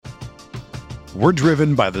We're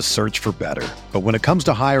driven by the search for better. But when it comes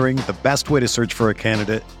to hiring, the best way to search for a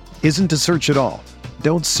candidate isn't to search at all.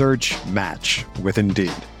 Don't search, match with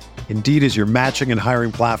Indeed. Indeed is your matching and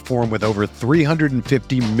hiring platform with over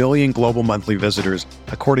 350 million global monthly visitors,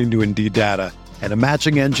 according to Indeed data, and a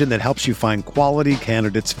matching engine that helps you find quality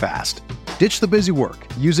candidates fast. Ditch the busy work.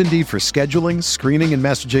 Use Indeed for scheduling, screening, and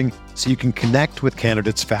messaging so you can connect with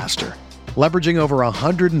candidates faster. Leveraging over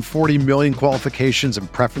 140 million qualifications and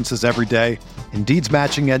preferences every day, Indeed's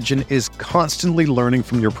matching engine is constantly learning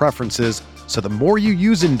from your preferences, so the more you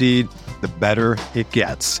use Indeed, the better it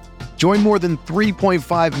gets. Join more than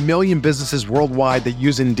 3.5 million businesses worldwide that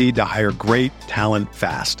use Indeed to hire great talent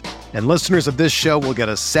fast. And listeners of this show will get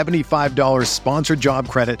a $75 sponsored job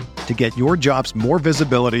credit to get your jobs more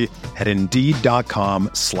visibility at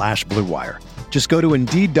Indeed.com/Blue Wire. Just go to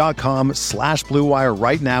Indeed.com/Blue Wire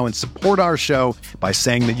right now and support our show by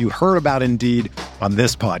saying that you heard about Indeed on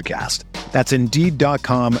this podcast. That's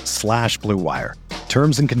Indeed.com/Blue Wire.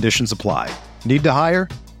 Terms and conditions apply. Need to hire?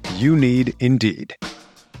 You need Indeed.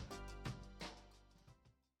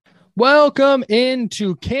 Welcome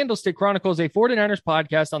into Candlestick Chronicles, a 49ers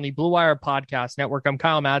podcast on the Blue Wire Podcast Network. I'm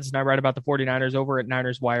Kyle Madsen. I write about the 49ers over at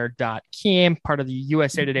NinersWire.com, part of the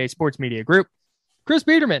USA Today Sports Media Group. Chris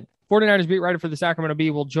Biederman, 49ers beat writer for the Sacramento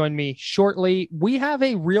Bee, will join me shortly. We have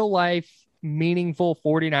a real-life, meaningful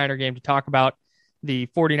 49er game to talk about. The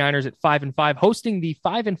 49ers at 5-5, hosting the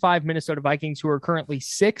 5-5 Minnesota Vikings, who are currently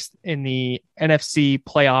 6th in the NFC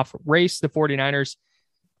playoff race. The 49ers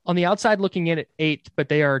on the outside looking in at 8th, but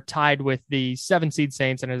they are tied with the 7-seed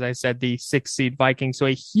Saints and, as I said, the 6-seed Vikings. So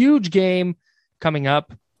a huge game coming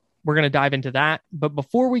up. We're going to dive into that. But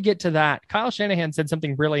before we get to that, Kyle Shanahan said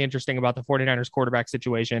something really interesting about the 49ers quarterback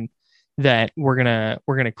situation that we're going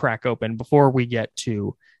to crack open before we get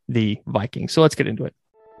to the Vikings. So let's get into it.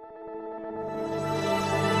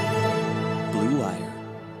 Blue Wire.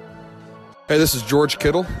 Hey, this is George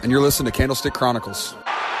Kittle, and you're listening to Candlestick Chronicles.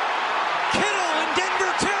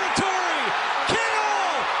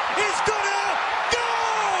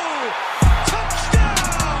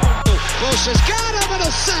 Has got him and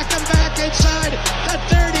a sack him back inside the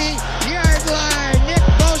 30-yard line. Nick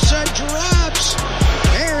Bosa drops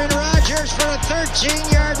Aaron Rodgers for a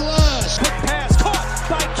 13-yard loss. Quick pass caught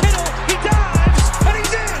by Kittle. He dives and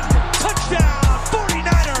he's in. Touchdown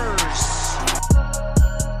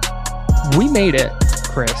 49ers. We made it,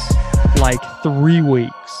 Chris, like 3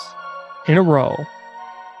 weeks in a row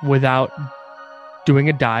without doing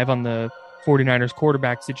a dive on the 49ers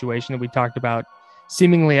quarterback situation that we talked about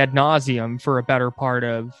seemingly ad nauseum for a better part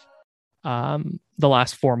of the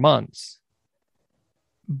last 4 months.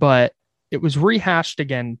 But it was rehashed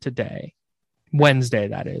again today, Wednesday,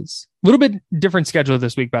 that is. A little bit different schedule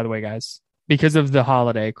this week, by the way, guys. Because of the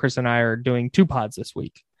holiday, Chris and I are doing 2 pods this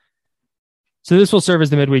week. So this will serve as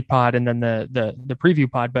the midweek pod and then the preview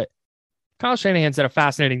pod. But Kyle Shanahan said a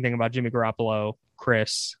fascinating thing about Jimmy Garoppolo,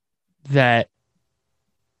 Chris, that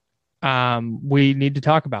we need to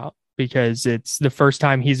talk about, because it's the first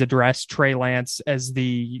time he's addressed Trey Lance as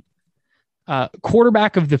the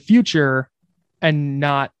quarterback of the future and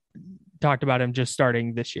not talked about him just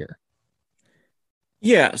starting this year.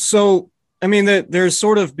 Yeah. So, I mean, there's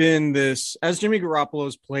sort of been this, as Jimmy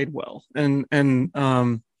Garoppolo's played well and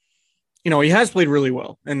he has played really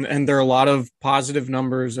well. And there are a lot of positive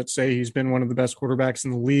numbers that say he's been one of the best quarterbacks in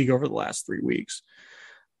the league over the last 3 weeks.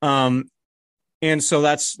 And so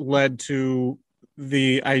that's led to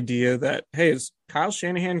the idea that, hey, is Kyle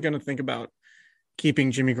Shanahan going to think about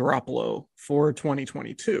keeping Jimmy Garoppolo for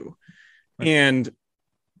 2022? Right. And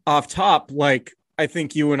off top, like, I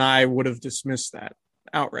think you and I would have dismissed that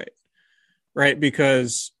outright, right?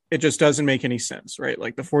 Because it just doesn't make any sense, right?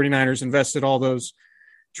 Like, the 49ers invested all those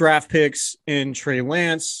draft picks in Trey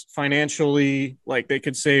Lance financially. Like, they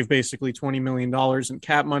could save basically $20 million in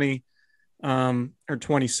cap money, or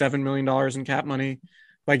 $27 million in cap money,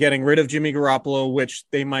 by getting rid of Jimmy Garoppolo, which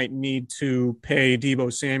they might need to pay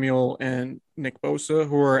Deebo Samuel and Nick Bosa,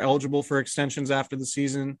 who are eligible for extensions after the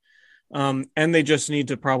season. And they just need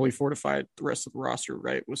to probably fortify the rest of the roster,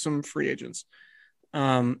 right, with some free agents.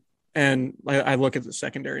 And I look at the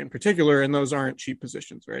secondary in particular, and those aren't cheap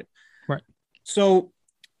positions, right? Right. So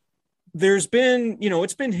there's been,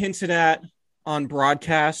 it's been hinted at on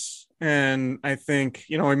broadcasts, and I think,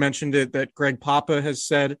 I mentioned it, that Greg Papa has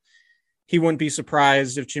said he wouldn't be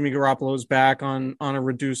surprised if Jimmy Garoppolo is back on a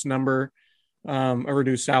reduced number, a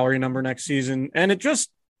reduced salary number next season. And it just,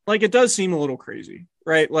 like, it does seem a little crazy,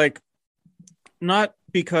 right? Like, not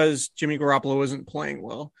because Jimmy Garoppolo isn't playing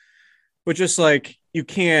well, but just like, you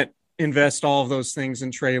can't invest all of those things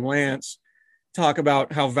in Trey Lance, talk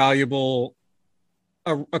about how valuable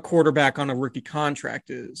a quarterback on a rookie contract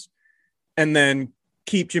is, and then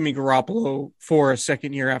keep Jimmy Garoppolo for a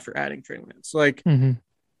second year after adding Trey Lance. Like,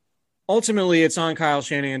 ultimately, it's on Kyle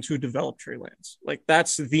Shanahan to develop Trey Lance. Like,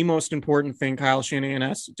 that's the most important thing Kyle Shanahan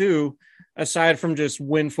has to do, aside from just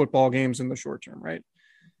win football games in the short term, right?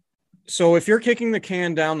 So if you're kicking the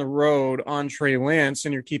can down the road on Trey Lance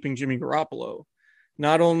and you're keeping Jimmy Garoppolo,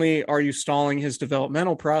 not only are you stalling his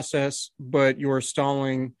developmental process, but you're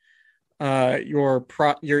stalling your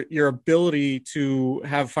ability to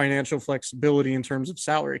have financial flexibility in terms of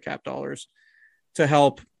salary cap dollars to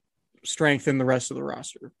help strengthen the rest of the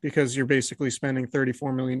roster, because you're basically spending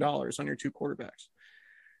 $34 million on your two quarterbacks.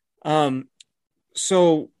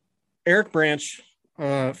 So Eric Branch,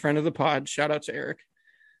 friend of the pod, shout out to Eric,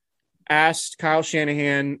 asked Kyle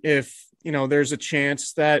Shanahan if, there's a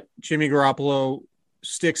chance that Jimmy Garoppolo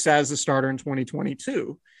sticks as the starter in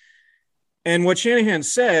 2022. And what Shanahan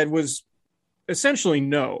said was essentially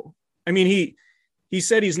no. I mean, he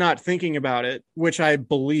said he's not thinking about it, which I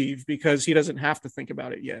believe, because he doesn't have to think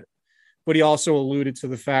about it yet. But he also alluded to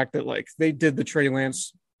the fact that, like, they did the Trey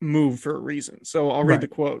Lance move for a reason. So I'll read the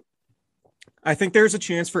quote. I think there's a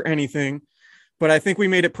chance for anything, but I think we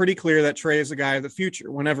made it pretty clear that Trey is the guy of the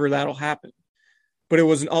future whenever that'll happen. But it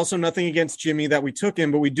was also nothing against Jimmy that we took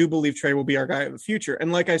him, but we do believe Trey will be our guy of the future.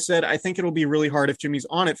 And like I said, I think it'll be really hard if Jimmy's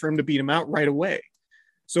on it for him to beat him out right away.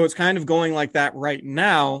 So it's kind of going like that right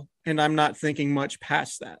now, and I'm not thinking much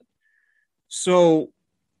past that. So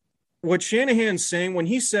what Shanahan's saying when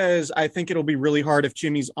he says, I think it'll be really hard if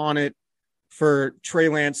Jimmy's on it for Trey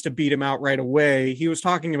Lance to beat him out right away, he was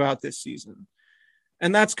talking about this season.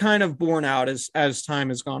 And that's kind of borne out as time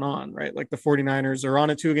has gone on, right? Like, the 49ers are on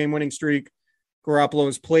a 2-game winning streak. Garoppolo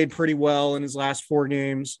has played pretty well in his last 4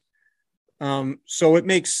 games. So it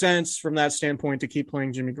makes sense from that standpoint to keep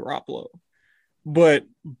playing Jimmy Garoppolo. But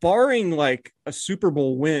barring like a Super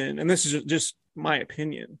Bowl win, and this is just my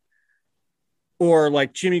opinion, or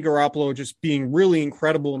like Jimmy Garoppolo just being really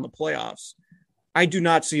incredible in the playoffs, I do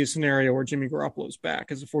not see a scenario where Jimmy Garoppolo's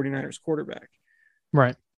back as a 49ers quarterback.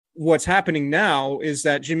 Right. What's happening now is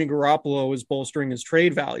that Jimmy Garoppolo is bolstering his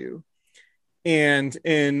trade value. And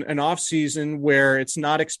in an offseason where it's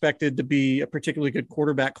not expected to be a particularly good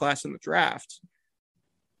quarterback class in the draft,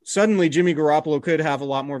 suddenly Jimmy Garoppolo could have a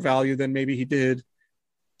lot more value than maybe he did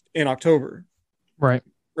in October. Right.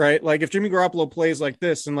 Right. Like, if Jimmy Garoppolo plays like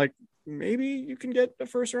this, and like, maybe you can get a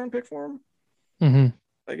 1st-round pick for him.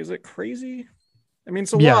 Like, is it crazy? I mean,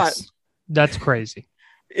 it's a lot. That's crazy.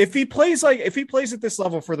 If he plays at this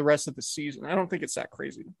level for the rest of the season, I don't think it's that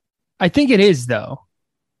crazy. I think it is, though.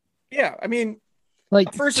 Yeah, I mean,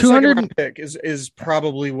 like, first and second round pick is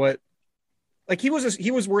probably what, like, he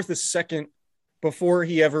was worth a second before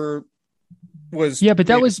he ever was. Yeah, but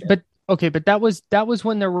that was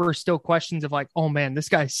when there were still questions of like, oh man, this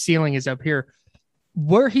guy's ceiling is up here.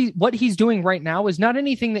 What he's doing right now is not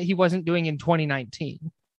anything that he wasn't doing in 2019.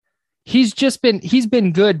 He's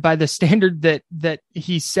been good by the standard that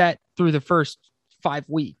he set through the first 5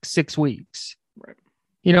 weeks, 6 weeks. Right.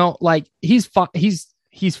 Like, he's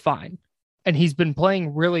fine. And he's been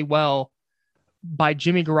playing really well by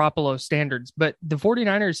Jimmy Garoppolo standards. But the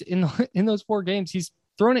 49ers in those 4 games, he's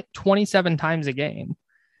thrown it 27 times a game.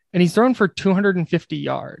 And he's thrown for 250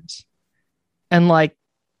 yards. And like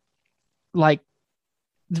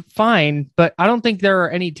fine, but I don't think there are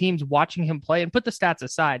any teams watching him play, and put the stats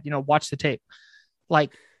aside, watch the tape.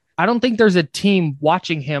 Like, I don't think there's a team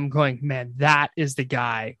watching him going, man, that is the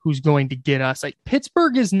guy who's going to get us. Like,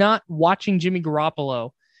 Pittsburgh is not watching Jimmy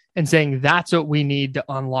Garoppolo and saying that's what we need to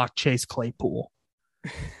unlock Chase Claypool.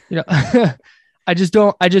 I just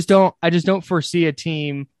don't foresee a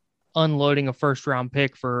team unloading a 1st-round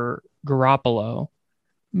pick for Garoppolo.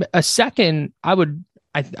 A second, I would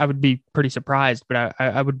be pretty surprised, but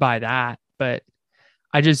I would buy that. But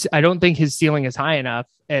I don't think his ceiling is high enough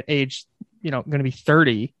at age, going to be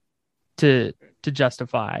 30 to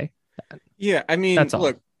justify that. Yeah. I mean,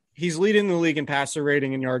 look, he's leading the league in passer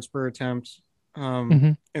rating and yards per attempt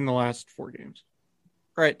in the last 4 games.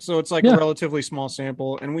 Right. So it's like a relatively small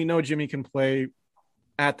sample, and we know Jimmy can play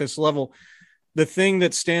at this level. The thing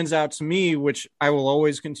that stands out to me, which I will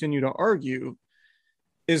always continue to argue,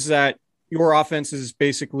 is that your offense is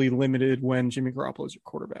basically limited when Jimmy Garoppolo is your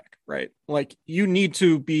quarterback, right? Like, you need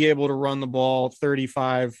to be able to run the ball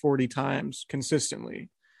 35, 40 times consistently.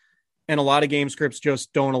 And a lot of game scripts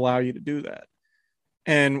just don't allow you to do that.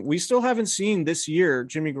 And we still haven't seen this year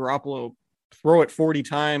Jimmy Garoppolo throw it 40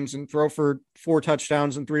 times and throw for 4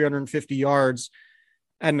 touchdowns and 350 yards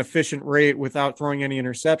at an efficient rate without throwing any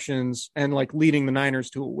interceptions and like leading the Niners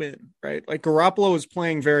to a win, right? Like, Garoppolo is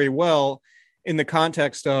playing very well. in the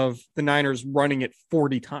context of the Niners running it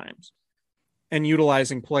 40 times and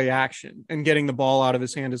utilizing play action and getting the ball out of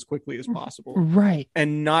his hand as quickly as possible. Right.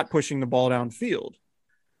 And not pushing the ball downfield.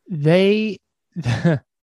 They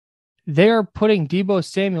are putting Deebo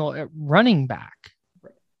Samuel at running back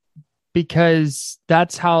because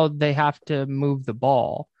that's how they have to move the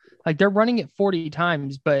ball. Like they're running it 40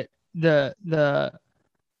 times, but the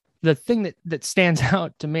thing that stands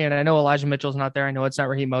out to me, and I know Elijah Mitchell's not there. I know it's not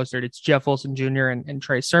Raheem Mostert. It's Jeff Wilson Jr. and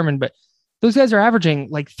Trey Sermon, but those guys are averaging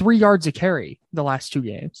like 3 yards a carry the last 2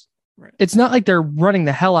 games. Right. It's not like they're running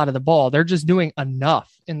the hell out of the ball. They're just doing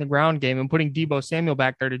enough in the ground game and putting Deebo Samuel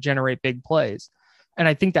back there to generate big plays. And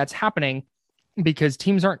I think that's happening because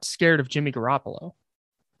teams aren't scared of Jimmy Garoppolo.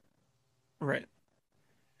 Right.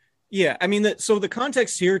 Yeah. I mean, so the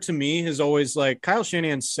context here to me is always like Kyle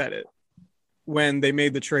Shanahan said it when they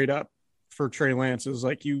made the trade up for Trey Lance. Is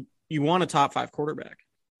like, you want a top 5 quarterback.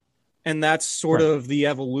 And that's sort of the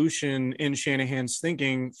evolution in Shanahan's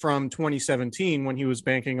thinking from 2017 when he was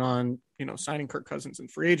banking on, signing Kirk Cousins in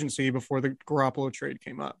free agency before the Garoppolo trade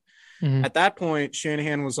came up. Mm-hmm. At that point,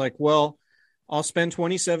 Shanahan was like, well, I'll spend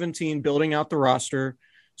 2017 building out the roster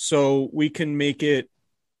so we can make it,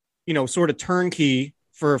 sort of turnkey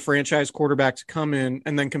for a franchise quarterback to come in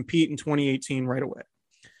and then compete in 2018 right away.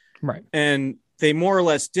 Right. And they more or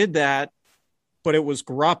less did that. But it was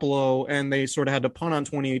Garoppolo, and they sort of had to punt on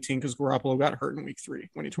 2018 because Garoppolo got hurt in week 3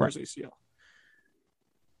 when he tore his ACL.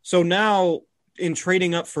 So now, in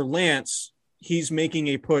trading up for Lance, he's making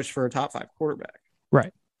a push for a top 5 quarterback.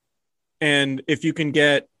 Right. And if you can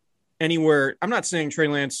get anywhere, I'm not saying Trey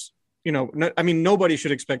Lance, nobody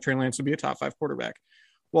should expect Trey Lance to be a top 5 quarterback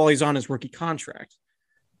while he's on his rookie contract.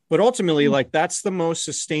 But ultimately, that's the most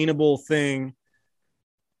sustainable thing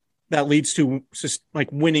that leads to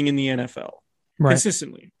winning in the NFL. Right.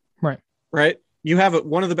 Consistently. Right. You have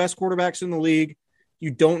one of the best quarterbacks in the league. You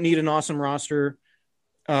don't need an awesome roster.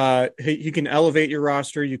 You can elevate your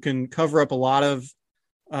roster. You can cover up a lot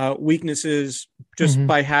of weaknesses just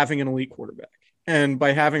by having an elite quarterback. And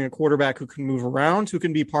by having a quarterback who can move around, who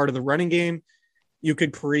can be part of the running game, you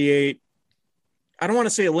could create, I don't want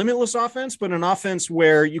to say a limitless offense, but an offense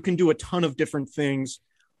where you can do a ton of different things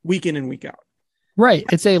week in and week out. Right.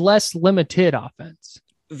 It's a less limited offense.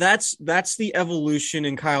 That's the evolution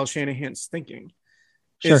in Kyle Shanahan's thinking.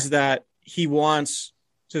 Sure. Is that we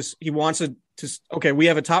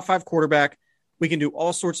have a top 5 quarterback. We can do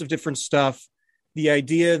all sorts of different stuff. The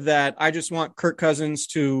idea that I just want Kirk Cousins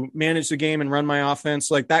to manage the game and run my offense,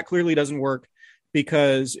 that clearly doesn't work,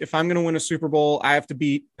 because if I'm going to win a Super Bowl, I have to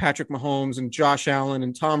beat Patrick Mahomes and Josh Allen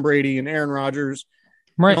and Tom Brady and Aaron Rodgers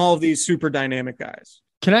and all of these super dynamic guys.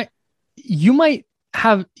 You might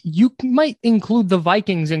include the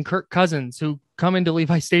Vikings and Kirk Cousins, who come into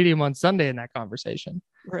Levi Stadium on Sunday in that conversation.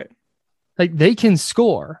 Right. Like they can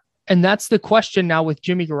score. And that's the question now with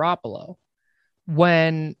Jimmy Garoppolo.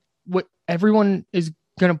 When everyone is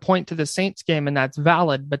going to point to the Saints game, and that's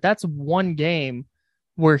valid, but that's one game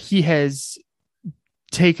where he has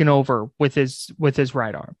taken over with his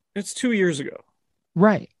right arm. It's 2 years ago.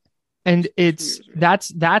 Right. And that's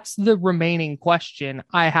the remaining question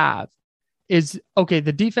I have. Is okay.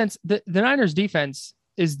 The defense, the Niners defense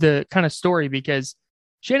is the kind of story, because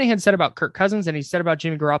Shanahan said about Kirk Cousins and he said about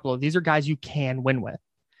Jimmy Garoppolo, these are guys you can win with,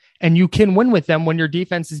 and you can win with them when your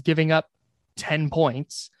defense is giving up 10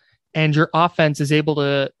 points and your offense is able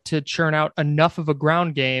to churn out enough of a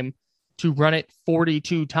ground game to run it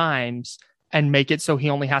 42 times and make it so he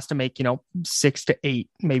only has to make, 6 to 8,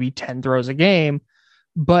 maybe 10 throws a game.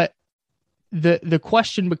 But the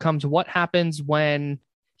question becomes, what happens when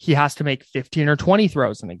he has to make 15 or 20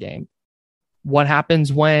 throws in a game? What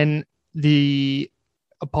happens when the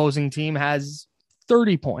opposing team has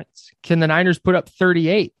 30 points? Can the Niners put up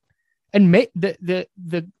 38? And the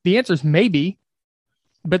answer is maybe,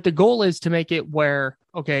 but the goal is to make it where,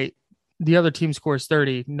 okay, the other team scores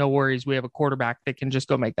 30, no worries. We have a quarterback that can just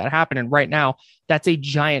go make that happen. And right now, that's a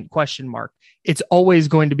giant question mark. It's always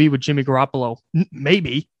going to be with Jimmy Garoppolo,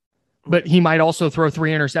 maybe, but he might also throw 3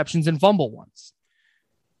 interceptions and fumble once.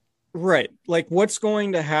 Right. What's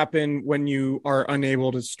going to happen when you are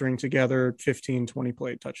unable to string together 15, 20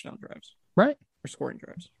 play touchdown drives? Right. Or scoring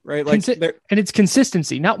drives. Right. And it's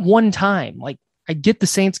consistency, not one time. I get the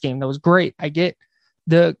Saints game. That was great. I get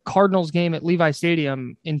the Cardinals game at Levi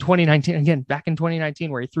Stadium in 2019, again, back in 2019,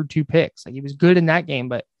 where he threw 2 picks. He was good in that game,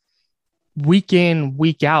 but week in,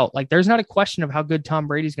 week out, there's not a question of how good Tom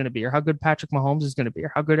Brady's going to be, or how good Patrick Mahomes is going to be,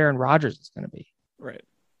 or how good Aaron Rodgers is going to be. Right.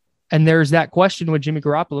 And there's that question with Jimmy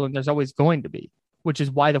Garoppolo, and there's always going to be, which is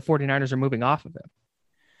why the 49ers are moving off of him.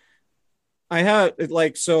 I have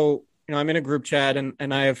I'm in a group chat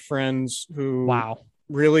and I have friends who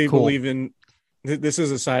really Cool. believe in, this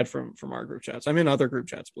is aside from our group chats. I'm in other group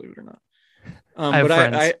chats, believe it or not. I have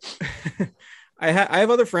friends. I have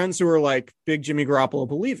other friends who are like big Jimmy Garoppolo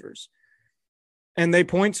believers. And they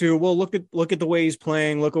point to, well, look at the way he's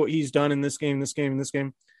playing. Look at what he's done in this game.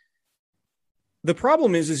 The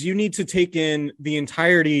problem is you need to take in the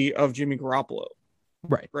entirety of Jimmy Garoppolo.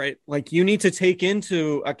 Right. Like you need to take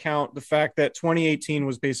into account the fact that 2018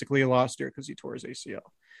 was basically a lost year because he tore his ACL.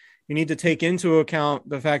 You need to take into account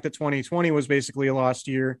the fact that 2020 was basically a lost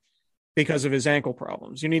year because of his ankle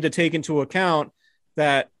problems. You need to take into account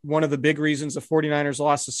that one of the big reasons the 49ers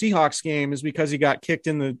lost the Seahawks game is because he got kicked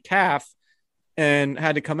in the calf and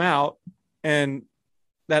had to come out, and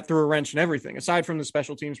that threw a wrench in everything, aside from the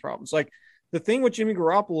special teams problems. Like the thing with Jimmy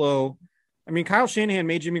Garoppolo, I mean, Kyle Shanahan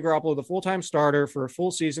made Jimmy Garoppolo the full-time starter for a full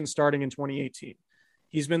season starting in 2018.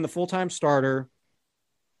 He's been the full-time starter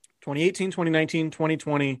 2018, 2019,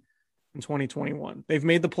 2020, and 2021. They've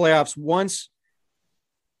made the playoffs once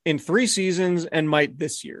in 3 seasons and might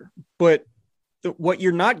this year. But what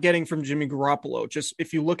you're not getting from Jimmy Garoppolo, just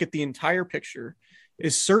if you look at the entire picture,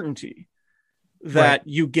 is certainty that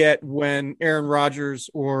you get when Aaron Rodgers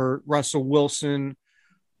or Russell Wilson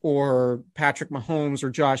or Patrick Mahomes or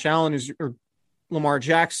Josh Allen or Lamar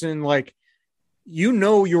Jackson, like,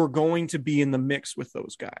 you're going to be in the mix with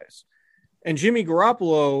those guys. And Jimmy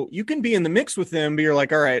Garoppolo, you can be in the mix with them, but you're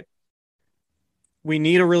like, all right, we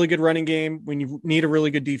need a really good running game. We need a really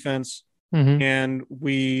good defense. Mm-hmm. And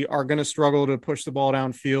we are going to struggle to push the ball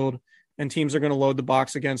downfield, and teams are going to load the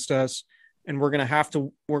box against us. And we're going to have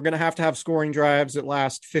to have scoring drives that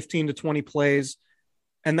last 15 to 20 plays.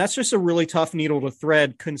 And that's just a really tough needle to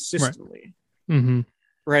thread consistently. Right. Mm-hmm.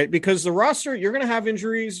 Right. Because the roster, you're going to have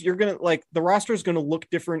injuries. The roster is going to look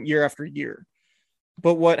different year after year.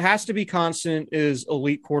 But what has to be constant is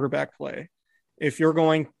elite quarterback play. If you're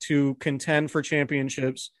going to contend for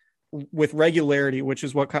championships with regularity, which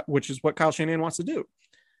is what Kyle Shanahan wants to do.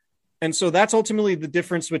 And so that's ultimately the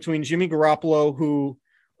difference between Jimmy Garoppolo, who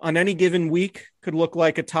on any given week could look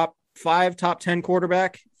like a top 5, top 10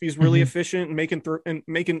 quarterback if he's really efficient and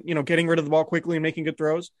getting rid of the ball quickly and making good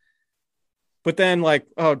throws. But then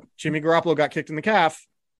Jimmy Garoppolo got kicked in the calf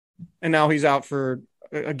and now he's out for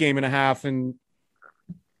a game and a half, and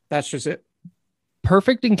that's just it.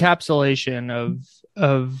 Perfect encapsulation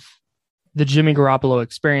of the Jimmy Garoppolo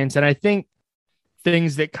experience. And I think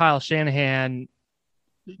things that Kyle Shanahan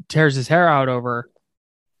tears his hair out over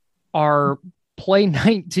are play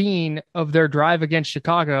 19 of their drive against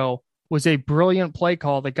Chicago was a brilliant play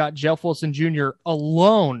call that got Jeff Wilson Jr.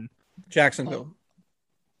 alone. Jacksonville.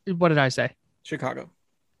 What did I say? Chicago.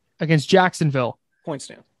 Against Jacksonville. Point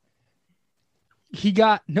stand.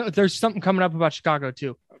 There's something coming up about Chicago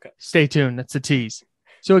too. Okay. Stay tuned. That's a tease.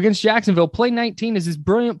 So against Jacksonville, play 19 is this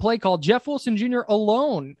brilliant play call. Jeff Wilson Jr.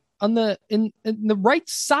 alone in the right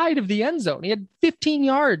side of the end zone. He had 15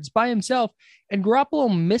 yards by himself, and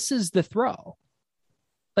Garoppolo misses the throw.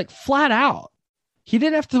 Like flat out. He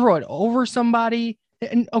didn't have to throw it over somebody.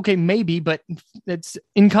 And okay, maybe, but it's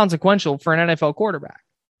inconsequential for an NFL quarterback.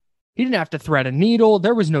 He didn't have to thread a needle.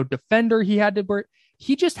 There was no defender he had to.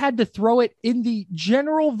 He just had to throw it in the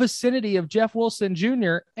general vicinity of Jeff Wilson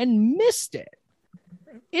Jr. and missed it.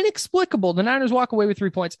 Inexplicable. The Niners walk away with 3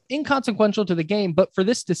 points. Inconsequential to the game, but for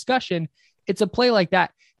this discussion, it's a play like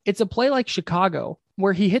that. It's a play like Chicago,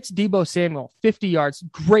 where he hits Deebo Samuel, 50 yards,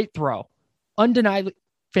 great throw. Undeniably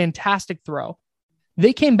fantastic throw.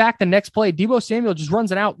 They came back the next play. Deebo Samuel just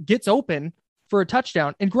runs it out, gets open for a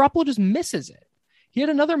touchdown, and Garoppolo just misses it. He had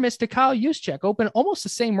another miss to Kyle Juszczyk, open almost the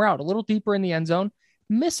same route, a little deeper in the end zone,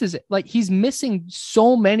 misses it. Like, he's missing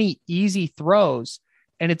so many easy throws.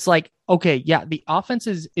 And it's like, okay, yeah, the offense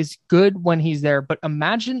is good when he's there, but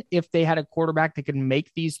imagine if they had a quarterback that could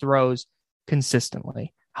make these throws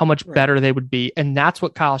consistently, how much better they would be. And that's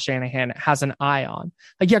what Kyle Shanahan has an eye on.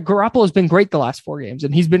 Like, yeah, Garoppolo's been great the last 4 games,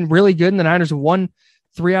 and he's been really good, and the Niners have won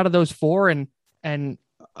 3 out of those 4 and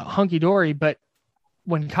hunky-dory. But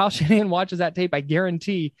when Kyle Shanahan watches that tape, I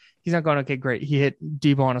guarantee he's not going, okay, great, he hit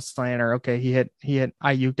Deebo on a slant, or okay, he hit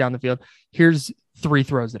Ayuk down the field. Here's 3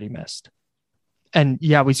 throws that he missed. And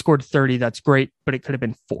yeah, we scored 30. That's great, but it could have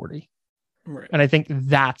been 40. Right. And I think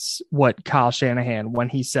that's what Kyle Shanahan, when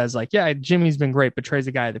he says like, yeah, Jimmy's been great, but Trey's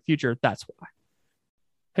the guy of the future. That's why.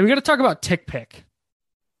 Hey, we got to talk about Tick Pick,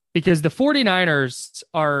 because the 49ers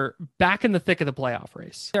are back in the thick of the playoff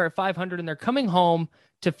race. They're at 500 and they're coming home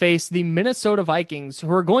to face the Minnesota Vikings,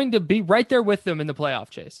 who are going to be right there with them in the playoff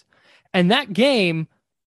chase. And that game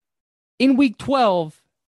in week 12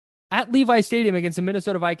 at Levi Stadium against the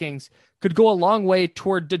Minnesota Vikings could go a long way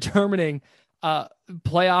toward determining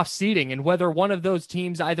playoff seeding and whether one of those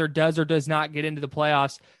teams either does or does not get into the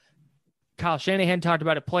playoffs. Kyle Shanahan talked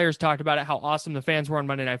about it. Players talked about it, how awesome the fans were on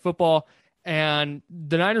Monday Night Football. And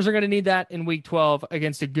the Niners are going to need that in week 12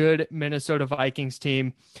 against a good Minnesota Vikings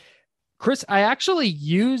team. Chris, I actually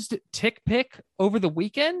used TickPick over the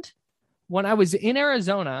weekend when I was in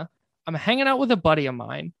Arizona. I'm hanging out with a buddy of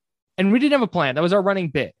mine and we didn't have a plan. That was our running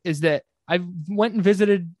bit, is that I went and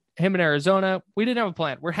visited him in Arizona. We didn't have a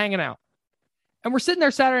plan. We're hanging out and we're sitting there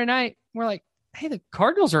Saturday night. We're like, hey, the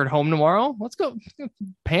Cardinals are at home tomorrow. Let's go.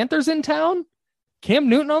 Panthers in town. Cam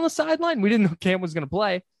Newton on the sideline. We didn't know Cam was going to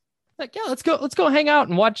play. Like, yeah, let's go hang out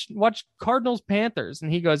and watch Cardinals Panthers. And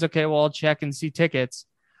he goes, okay, well, I'll check and see tickets.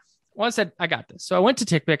 Well, I said, I got this. So I went to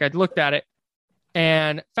TickPick. I looked at it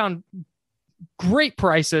and found great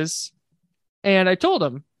prices. And I told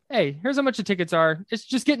him, hey, here's how much the tickets are. It's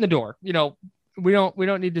just get in the door. You know, we don't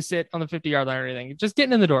need to sit on the 50-yard line or anything. Just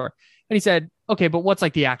getting in the door. And he said, okay, but what's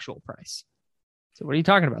like the actual price? So what are you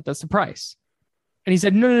talking about? That's the price. And he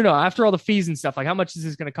said, no. After all the fees and stuff, like how much is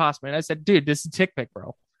this going to cost me? And I said, dude, this is TickPick,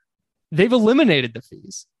 bro. They've eliminated the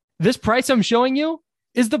fees. This price I'm showing you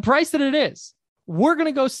is the price that it is. We're going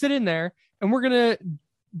to go sit in there and we're going to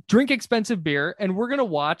drink expensive beer and we're going to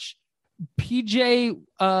watch PJ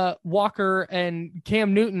Walker and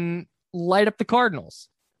Cam Newton light up the Cardinals.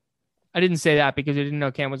 I didn't say that because I didn't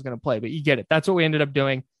know Cam was going to play, but you get it. That's what we ended up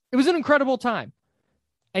doing. It was an incredible time.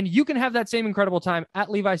 And you can have that same incredible time at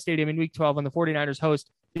Levi Stadium in week 12 when the 49ers host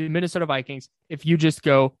the Minnesota Vikings if you just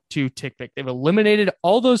go to TickPick. They've eliminated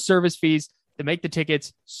all those service fees that make the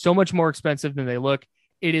tickets so much more expensive than they look.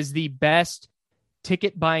 It is the best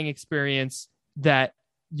ticket buying experience that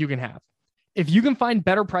you can have. If you can find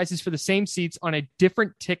better prices for the same seats on a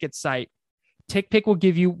different ticket site, TickPick will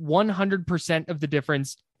give you 100% of the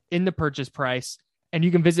difference in the purchase price. And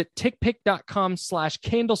you can visit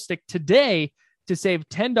tickpick.com/candlestick today to save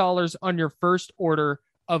 $10 on your first order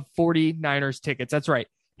of 49ers tickets. That's right.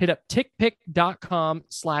 Hit up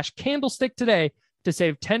tickpick.com/candlestick today to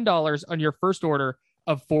save $10 on your first order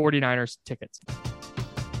of 49ers tickets.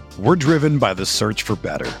 We're driven by the search for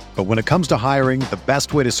better. But when it comes to hiring, the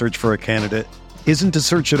best way to search for a candidate isn't to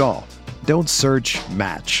search at all. Don't search,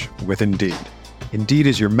 match with Indeed. Indeed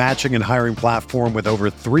is your matching and hiring platform with over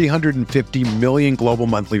 350 million global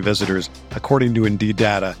monthly visitors, according to Indeed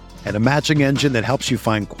data, and a matching engine that helps you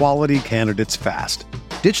find quality candidates fast.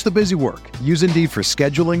 Ditch the busy work. Use Indeed for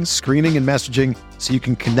scheduling, screening, and messaging so you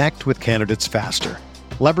can connect with candidates faster.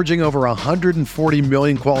 Leveraging over 140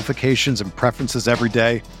 million qualifications and preferences every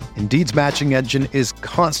day, Indeed's matching engine is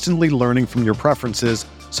constantly learning from your preferences,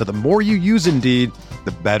 so the more you use Indeed,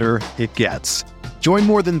 the better it gets. Join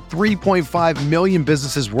more than 3.5 million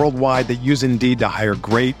businesses worldwide that use Indeed to hire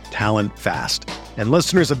great talent fast. And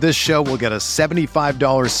listeners of this show will get a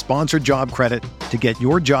 $75 sponsored job credit to get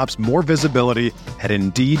your jobs more visibility at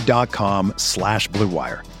Indeed.com/Blue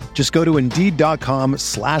Wire. Just go to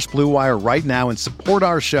Indeed.com/Blue Wire right now and support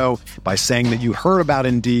our show by saying that you heard about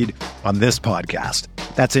Indeed on this podcast.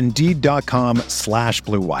 That's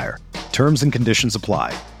Indeed.com/Blue Wire. Terms and conditions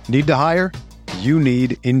apply. Need to hire? You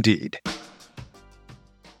need Indeed.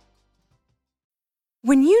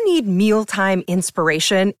 When you need mealtime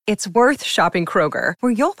inspiration, it's worth shopping Kroger,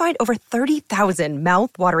 where you'll find over 30,000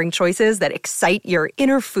 mouth-watering choices that excite your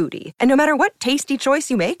inner foodie. And no matter what tasty choice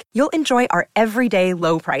you make, you'll enjoy our everyday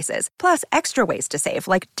low prices, plus extra ways to save,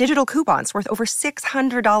 like digital coupons worth over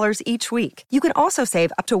 $600 each week. You can also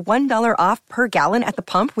save up to $1 off per gallon at the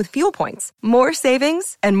pump with fuel points. More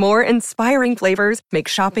savings and more inspiring flavors make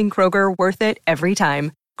shopping Kroger worth it every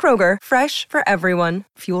time. Kroger, fresh for everyone.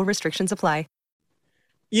 Fuel restrictions apply.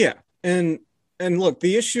 Yeah. And look,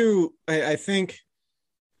 the issue, I think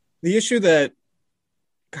the issue that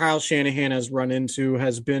Kyle Shanahan has run into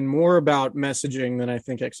has been more about messaging than I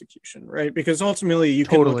think execution, right? Because ultimately you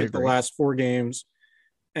can look at the last 4 games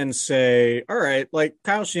and say, all right, like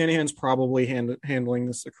Kyle Shanahan's probably handling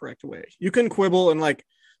this the correct way. You can quibble and like,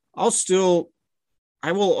 I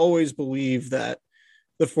will always believe that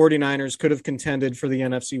the 49ers could have contended for the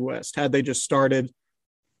NFC West had they just started.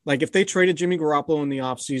 Like if they traded Jimmy Garoppolo in the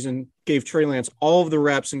offseason, gave Trey Lance all of the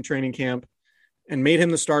reps in training camp and made him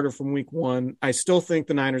the starter from week 1, I still think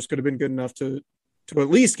the Niners could have been good enough to at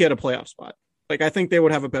least get a playoff spot. Like I think they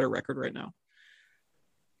would have a better record right now.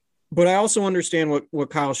 But I also understand what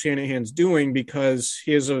Kyle Shanahan's doing because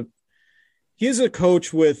he is a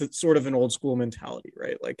coach with sort of an old school mentality,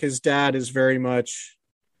 right? Like his dad is very much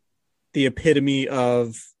the epitome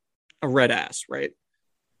of a red ass, right?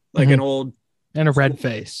 Like an old, and a red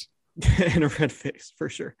face. And a red face for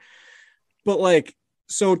sure. But like,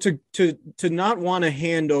 so to not want to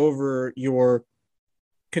hand over your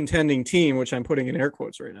contending team, which I'm putting in air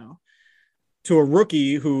quotes right now, to a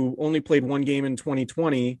rookie who only played one game in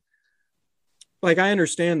 2020. Like, I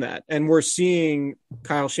understand that. And we're seeing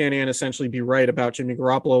Kyle Shanahan essentially be right about Jimmy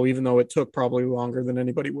Garoppolo, even though it took probably longer than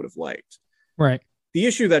anybody would have liked. Right. The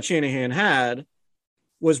issue that Shanahan had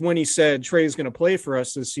was when he said Trey's going to play for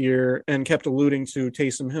us this year and kept alluding to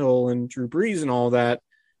Taysom Hill and Drew Brees and all that,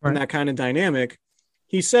 and that kind of dynamic.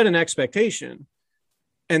 He set an expectation.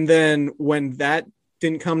 And then when that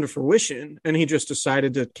didn't come to fruition and he just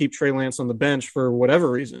decided to keep Trey Lance on the bench for whatever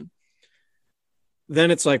reason,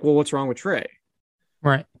 then it's like, well, what's wrong with Trey?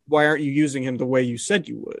 Right. Why aren't you using him the way you said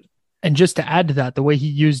you would? And just to add to that, the way he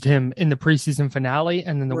used him in the preseason finale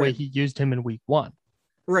and then the way he used him in week 1.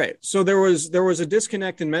 Right. So there was a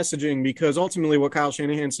disconnect in messaging because ultimately what Kyle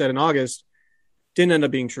Shanahan said in August didn't end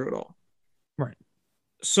up being true at all. Right.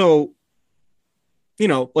 So,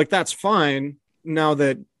 like, that's fine now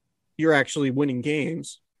that you're actually winning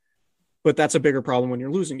games, but that's a bigger problem when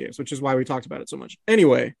you're losing games, which is why we talked about it so much.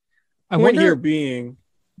 Anyway, point here being,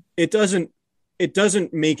 it doesn't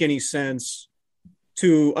make any sense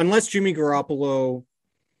to, unless Jimmy Garoppolo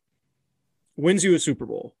wins you a Super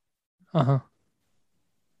Bowl. Uh-huh.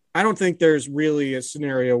 I don't think there's really a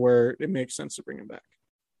scenario where it makes sense to bring him back.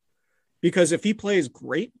 Because if he plays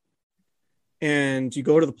great and you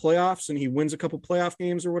go to the playoffs and he wins a couple playoff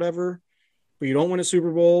games or whatever, but you don't win a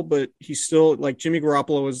Super Bowl, but he's still, like, Jimmy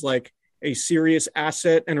Garoppolo is like a serious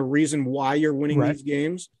asset and a reason why you're winning these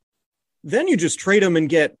games, then you just trade him and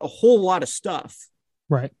get a whole lot of stuff.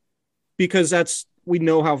 Right. Because we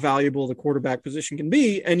know how valuable the quarterback position can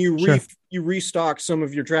be, and you restock some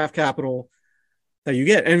of your draft capital that you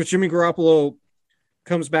get. And if Jimmy Garoppolo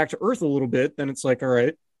comes back to earth a little bit, then it's like, all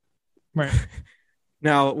right. Right.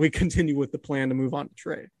 Now we continue with the plan to move on to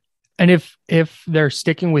Trey. And if they're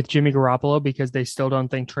sticking with Jimmy Garoppolo because they still don't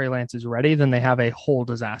think Trey Lance is ready, then they have a whole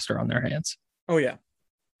disaster on their hands. Oh yeah.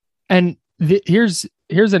 And here's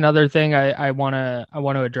another thing I want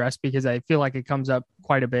to address because I feel like it comes up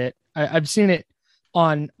quite a bit. I've seen it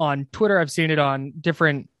on Twitter. I've seen it on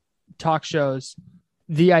different talk shows.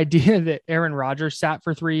 The idea that Aaron Rodgers sat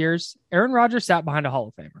for 3 years. Aaron Rodgers sat behind a Hall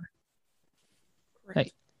of Famer.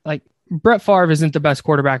 Right. Like Brett Favre isn't the best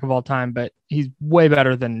quarterback of all time, but he's way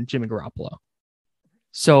better than Jimmy Garoppolo.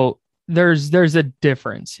 So there's a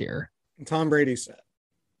difference here. Tom Brady sat.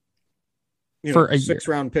 For a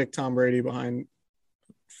 6th-round pick Tom Brady behind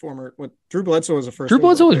Drew Bledsoe was a first. Drew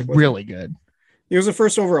Bledsoe was really good. He was a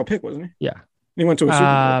first overall pick, wasn't he? Yeah. He went to a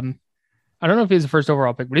Super Bowl. I don't know if he's a first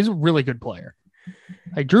overall pick, but he's a really good player.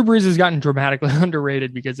 Like Drew Brees has gotten dramatically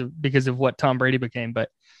underrated because of what Tom Brady became. But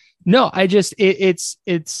no, I just I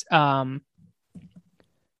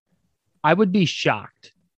would be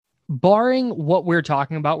shocked, barring what we're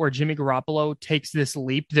talking about, where Jimmy Garoppolo takes this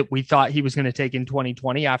leap that we thought he was going to take in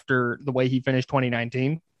 2020 after the way he finished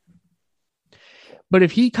 2019. But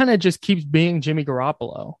if he kind of just keeps being Jimmy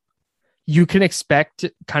Garoppolo, you can expect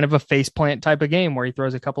kind of a faceplant type of game where he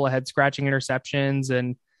throws a couple of head scratching interceptions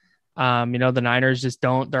and, the Niners just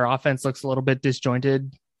their offense looks a little bit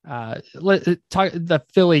disjointed. The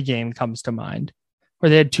Philly game comes to mind where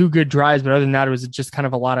they had 2 good drives, but other than that, it was just kind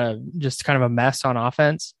of a mess on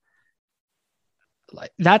offense.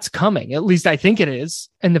 Like that's coming. At least I think it is.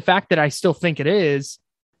 And the fact that I still think it is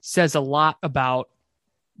says a lot about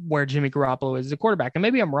where Jimmy Garoppolo is as a quarterback. And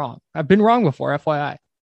maybe I'm wrong. I've been wrong before, FYI.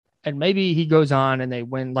 And maybe he goes on and they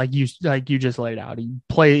win like you just laid out.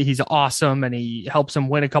 He's awesome and he helps them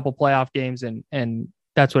win a couple playoff games and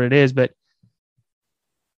that's what it is. But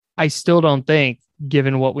I still don't think,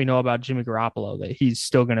 given what we know about Jimmy Garoppolo, that he's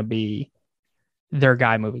still going to be their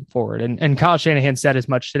guy moving forward. And Kyle Shanahan said as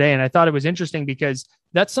much today. And I thought it was interesting because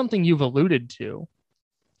that's something you've alluded to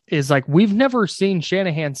is like, we've never seen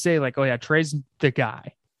Shanahan say like, oh yeah, Trey's the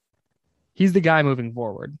guy. He's the guy moving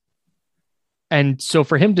forward. And so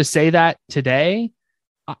for him to say that today,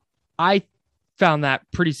 I found that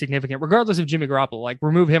pretty significant, regardless of Jimmy Garoppolo. Like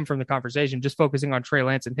remove him from the conversation, just focusing on Trey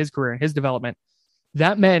Lance and his career and his development.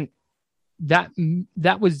 That meant that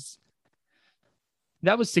was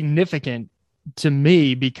significant to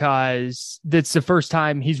me because that's the first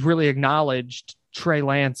time he's really acknowledged Trey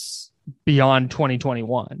Lance beyond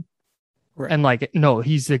 2021. Right. And like, no,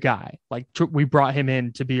 he's the guy. Like we brought him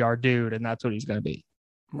in to be our dude and that's what he's going to be.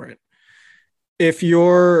 Right. If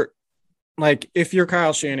you're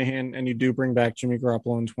Kyle Shanahan and you do bring back Jimmy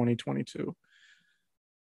Garoppolo in 2022,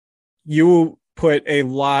 you put a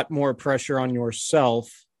lot more pressure on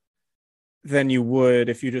yourself than you would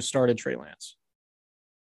if you just started Trey Lance.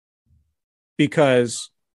 Because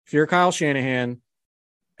if you're Kyle Shanahan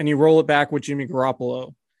and you roll it back with Jimmy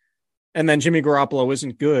Garoppolo and then Jimmy Garoppolo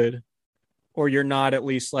isn't good, or you're not at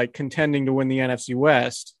least like contending to win the NFC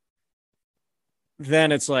West,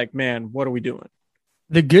 then it's like, man, what are we doing?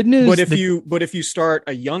 The good news. But if you start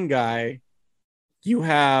a young guy, you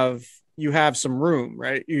have some room,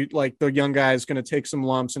 right? You like the young guy is going to take some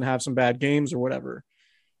lumps and have some bad games or whatever.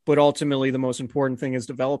 But ultimately, the most important thing is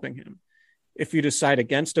developing him. If you decide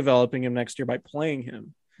against developing him next year by playing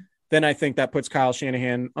him, then I think that puts Kyle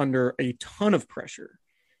Shanahan under a ton of pressure.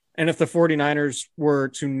 And if the 49ers were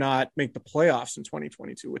to not make the playoffs in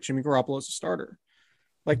 2022 with Jimmy Garoppolo as a starter,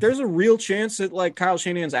 like there's a real chance that like Kyle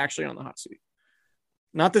Shanahan's actually on the hot seat.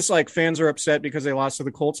 Not this like fans are upset because they lost to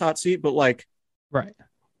the Colts hot seat, but like, right.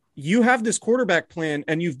 You have this quarterback plan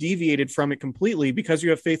and you've deviated from it completely because you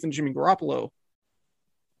have faith in Jimmy Garoppolo.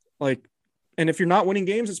 Like, and if you're not winning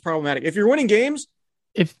games, it's problematic. If you're winning games,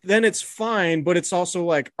 then it's fine, but it's also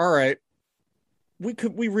like, all right,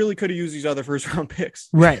 we really could have used these other first round picks.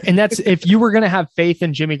 Right. And that's, if you were going to have faith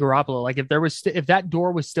in Jimmy Garoppolo, like if that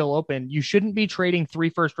door was still open, you shouldn't be trading 3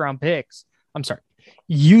 first-round picks. I'm sorry,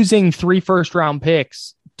 using 3 first-round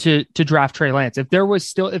picks to draft Trey Lance. If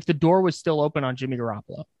the door was still open on Jimmy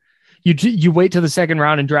Garoppolo, you wait to the second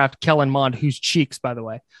round and draft Kellen Mond, who's cheeks, by the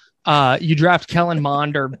way. You draft Kellen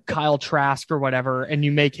Mond or Kyle Trask or whatever, and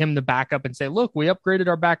you make him the backup and say, look, we upgraded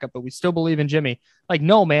our backup, but we still believe in Jimmy. Like,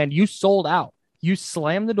 no, man, you sold out. You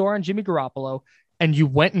slammed the door on Jimmy Garoppolo and you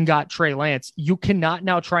went and got Trey Lance. You cannot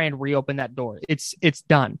now try and reopen that door. It's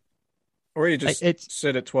done. Or you just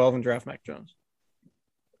sit at 12 and draft Mac Jones.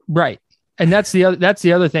 Right. And that's the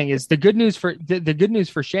other thing is the good news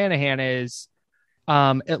for Shanahan is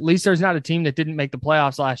at least there's not a team that didn't make the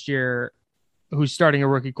playoffs last year who's starting a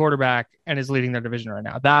rookie quarterback and is leading their division right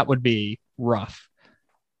now. That would be rough.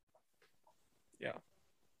 Yeah.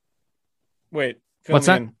 Wait,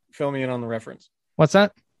 fill me in on the reference. What's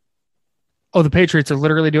that? Oh, the Patriots are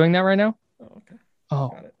literally doing that right now? Oh, okay. Oh,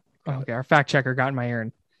 Got it. Okay. Our fact checker got in my ear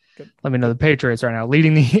and Good. let me know the Patriots right now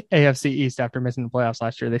leading the AFC East after missing the playoffs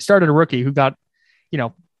last year. They started a rookie who got,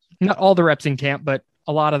 not all the reps in camp, but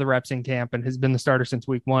a lot of the reps in camp and has been the starter since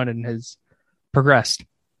week 1 and has progressed.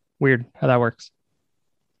 Weird how that works.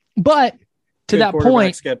 But to that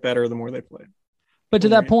point, get better the more they play. But to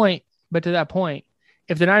that point,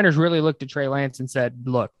 if the Niners really looked at Trey Lance and said,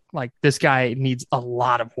 look, like this guy needs a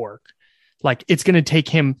lot of work. Like it's going to take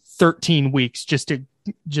him 13 weeks just to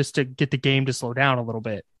get the game to slow down a little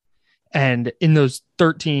bit. And in those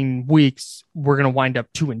 13 weeks, we're going to wind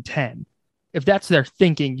up 2-10. If that's their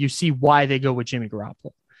thinking, you see why they go with Jimmy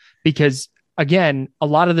Garoppolo. Because again, a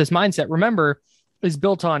lot of this mindset, remember, is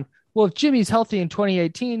built on, well, if Jimmy's healthy in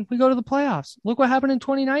 2018, we go to the playoffs. Look what happened in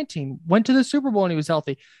 2019. Went to the Super Bowl and he was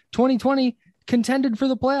healthy. 2020 contended for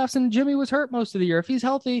the playoffs and Jimmy was hurt most of the year. If he's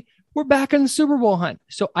healthy, we're back in the Super Bowl hunt.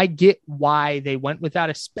 So I get why they went with that,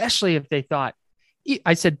 especially if they thought,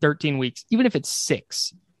 I said 13 weeks, even if it's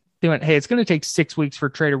 6, they went, hey, it's going to take 6 weeks for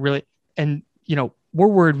Trey to really, and we're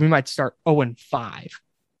worried we might start 0-5.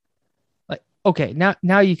 Like, okay,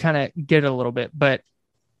 now you kind of get it a little bit, but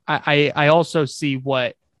I also see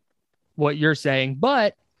what you're saying,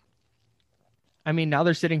 but I mean, now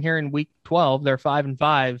they're sitting here in week 12, they're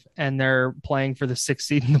 5-5 and they're playing for the 6th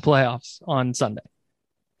seed in the playoffs on Sunday.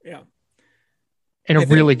 Yeah. In a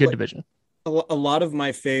really good division. A lot of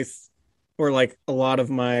my faith or like a lot of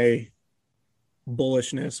my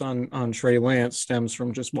bullishness on Trey Lance stems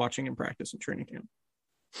from just watching him practice in training camp.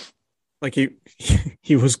 Like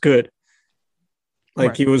he was good. Like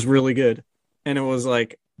right. He was really good. And it was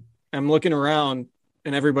like, I'm looking around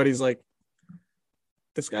and everybody's like,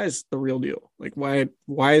 this guy's the real deal. Like,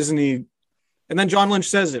 why isn't he? And then John Lynch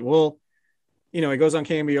says it. Well, he goes on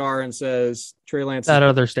KMBR and says Trey Lance. That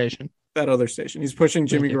other station. He's pushing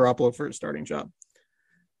Jimmy Garoppolo for a starting job.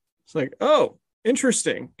 It's like, oh,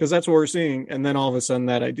 interesting. Because that's what we're seeing. And then all of a sudden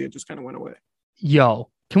that idea just kind of went away. Yo,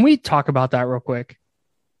 can we talk about that real quick?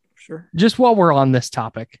 Sure. Just while we're on this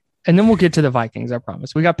topic. And then we'll get to the Vikings, I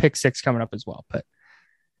promise. We got pick 6 coming up as well. But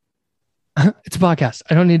it's a podcast.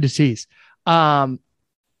 I don't need to tease.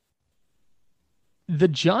 The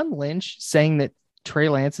John Lynch saying that Trey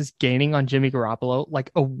Lance is gaining on Jimmy Garoppolo like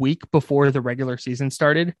a week before the regular season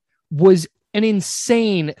started was an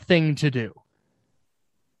insane thing to do.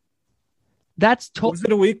 Was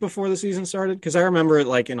it a week before the season started? Because I remember it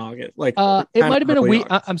like in August. Like it might have been a week.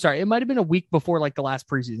 I'm sorry. It might have been a week before like the last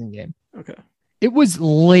preseason game. Okay. It was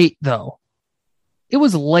late though. It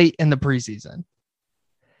was late in the preseason.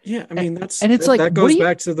 Yeah, I mean that goes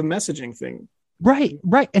back to the messaging thing. Right.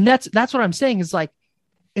 And that's what I'm saying is like,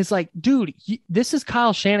 dude, this is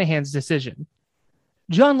Kyle Shanahan's decision.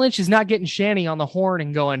 John Lynch is not getting Shanny on the horn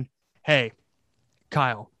and going, hey,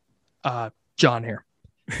 Kyle, John here.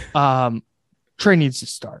 Trey needs to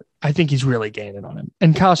start. I think he's really gaining on him.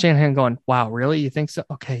 And Kyle Shanahan going, wow, really? You think so?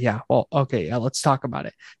 Okay, yeah. Well, okay, yeah, let's talk about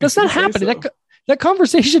it. That's not happening. So. That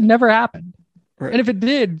conversation never happened. Right. And if it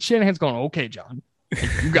did, Shanahan's going, okay, John,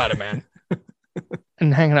 you got it, man.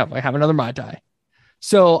 And hanging up, like have another Mai Tai.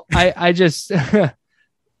 So I just the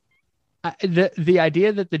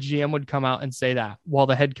idea that the GM would come out and say that while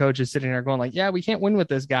the head coach is sitting there going like, yeah, we can't win with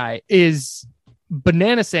this guy is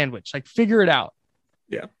banana sandwich. Like figure it out.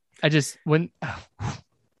 Yeah. I just wouldn't.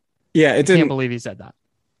 Yeah. I can't believe he said that.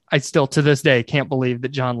 I still to this day can't believe that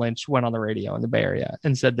John Lynch went on the radio in the Bay Area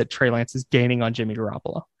and said that Trey Lance is gaining on Jimmy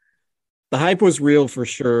Garoppolo. The hype was real for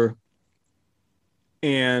sure.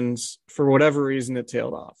 And for whatever reason, it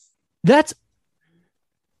tailed off. That's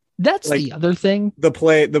like, the other thing. The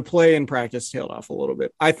play in practice tailed off a little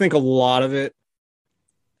bit. I think a lot of it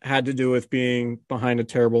had to do with being behind a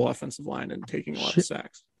terrible offensive line and taking a lot of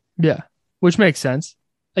sacks. Yeah, which makes sense.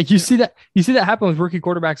 Like you see that happen with rookie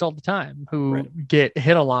quarterbacks all the time who get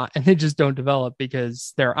hit a lot and they just don't develop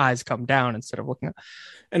because their eyes come down instead of looking up.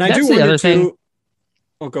 And I do wonder too.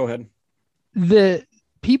 Oh, go ahead. The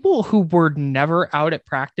people who were never out at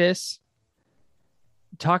practice,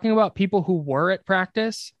 talking about people who were at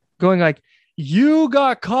practice, going like, you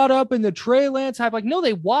got caught up in the Trey Lance hype. Like, no,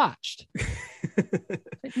 they watched.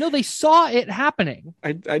 No, they saw it happening.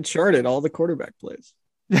 I charted all the quarterback plays.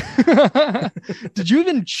 Did you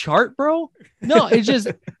even chart, bro? No, it's just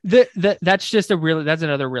that's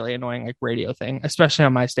another really annoying like radio thing, especially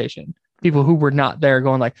on my station. People who were not there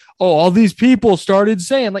going like, oh, all these people started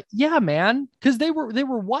saying like, yeah, man, because they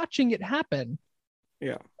were watching it happen.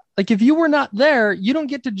 Yeah. Like if you were not there, you don't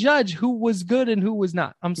get to judge who was good and who was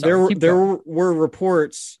not. I'm sorry. There were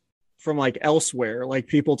reports from like elsewhere, like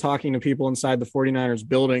people talking to people inside the 49ers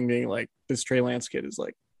building being like, this Trey Lance kid is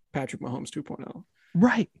like Patrick Mahomes 2.0.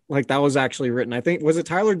 Right. Like that was actually written. I think, was it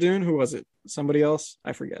Tyler Dune? Who was it? Somebody else?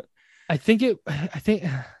 I forget. I think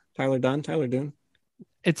Tyler Dune.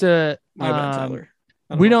 It's a, my bad, Tyler.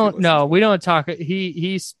 We don't talk.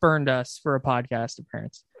 He spurned us for a podcast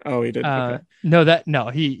appearance. Oh, he did. Okay.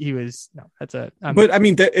 He was, no, that's a, but I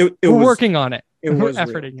mean, we're working on it. It was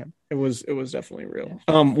efforting him. It was definitely real.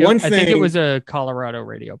 Yeah. One thing, I think it was a Colorado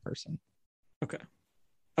radio person. Okay.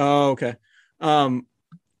 Oh, okay. I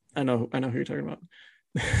know who you're talking about.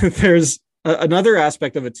 There's another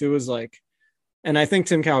aspect of it too, is like, and I think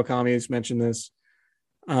Tim Kawakami has mentioned this.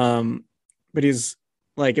 But he's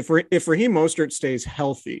like, if Raheem Mostert stays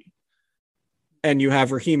healthy and you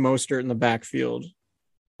have Raheem Mostert in the backfield,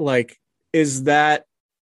 like, does that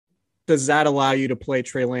allow you to play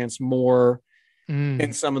Trey Lance more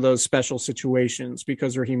in some of those special situations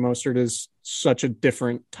because Raheem Mostert is such a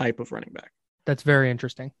different type of running back? That's very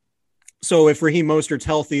interesting. So if Raheem Mostert's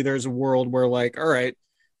healthy, there's a world where like, all right,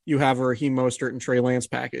 you have a Raheem Mostert and Trey Lance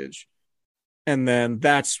package. And then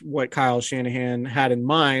that's what Kyle Shanahan had in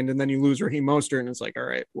mind. And then you lose Raheem Mostert and it's like, all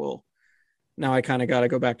right, well, now I kind of got to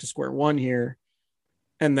go back to square one here.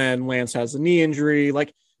 And then Lance has a knee injury.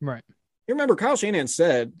 Like, right. You remember Kyle Shanahan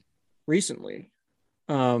said recently,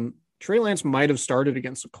 Trey Lance might have started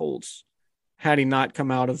against the Colts had he not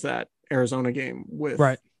come out of that Arizona game with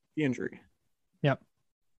the injury. Yep.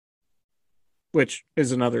 Which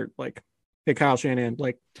is another, like, hey, Kyle Shanahan,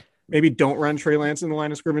 like, maybe don't run Trey Lance in the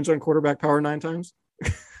line of scrimmage on quarterback power 9 times.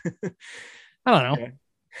 I don't know.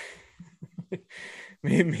 Okay.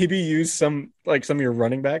 Maybe use some of your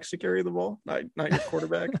running backs to carry the ball, not your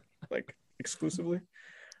quarterback, like exclusively.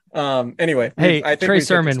 Anyway, hey, I think Trey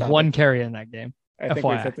Sermon 1 carry in that game. I think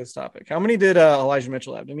we hit this topic. How many did Elijah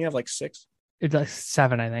Mitchell have? Didn't he have like 6? It's like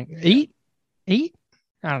 7, I think. 8?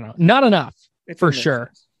 I don't know. Not enough for sure.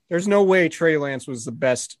 Sense. There's no way Trey Lance was the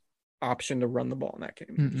best option to run the ball in that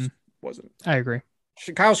game. It just wasn't. I agree.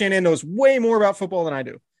 Kyle Shanahan knows way more about football than I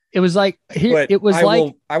do. It was like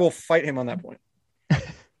I will fight him on that point.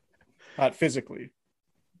 Not physically.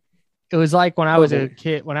 It was like when I was a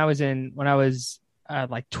kid, when I was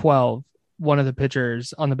like 12, one of the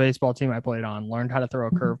pitchers on the baseball team I played on learned how to throw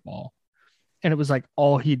a curveball. And it was like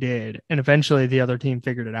all he did. And eventually the other team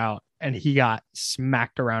figured it out and he got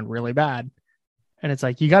smacked around really bad. And it's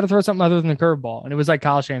like, you got to throw something other than the curveball. And it was like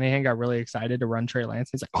Kyle Shanahan got really excited to run Trey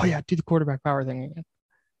Lance. He's like, oh yeah, do the quarterback power thing again.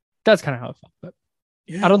 That's kind of how it felt. But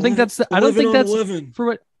yeah, I don't think it's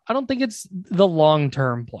the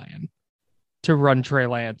long-term plan to run Trey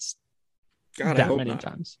Lance that many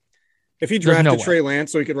times. If he drafted Trey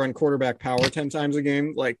Lance so he could run quarterback power 10 times a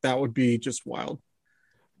game, like that would be just wild.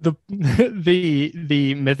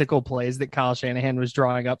 The mythical plays that Kyle Shanahan was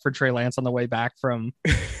drawing up for Trey Lance on the way back from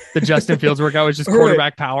the Justin Fields workout was just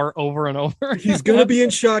quarterback power over and over. He's going to be in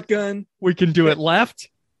shotgun. We can do it left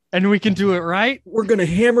and we can do it right. We're going to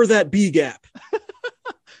hammer that B gap.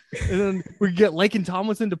 And then we get Laken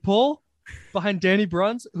Tomlinson to pull behind Danny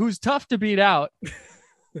Bruns, who's tough to beat out.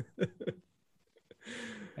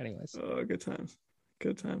 Anyways. Oh, good times.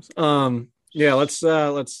 Good times. Yeah, let's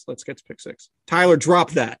get to pick six. Tyler,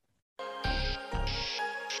 drop that.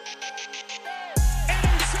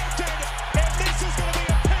 Intercepted, and this is going to be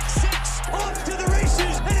a pick six. Off to the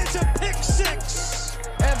races, and it's a pick six.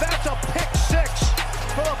 And that's a pick six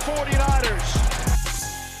for the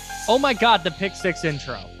 49ers. Oh my God, the pick six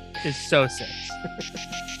intro is so sick.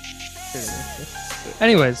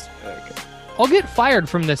 Anyways, Okay. I'll get fired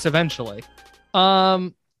from this eventually.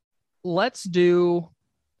 Let's do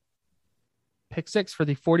pick six for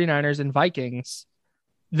the 49ers and Vikings.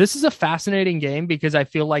 This is a fascinating game because I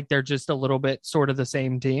feel like they're just a little bit sort of the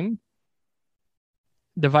same team.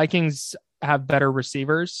 The Vikings have better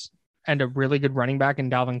receivers and a really good running back in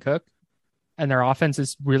Dalvin Cook, and their offense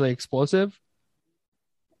is really explosive.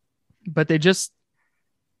 But they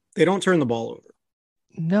don't turn the ball over.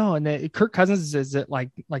 No, and Kirk Cousins is at like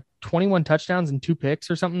 21 touchdowns and 2 picks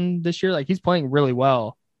or something this year. Like, he's playing really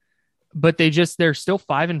well. But they're still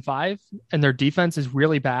 5-5, and their defense is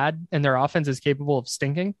really bad, and their offense is capable of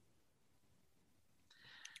stinking.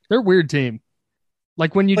 They're a weird team.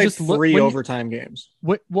 Like, when you Played just look, three overtime games.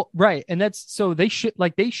 well, right, and that's so they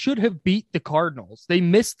should have beat the Cardinals. They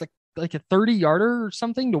missed like a 30-yarder or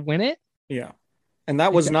something to win it. Yeah, and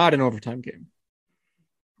that was not an overtime game,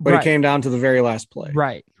 but Right. it came down to the very last play.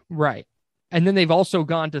 Right. And then they've also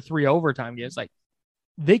gone to 3 overtime games. Like,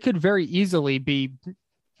 they could very easily be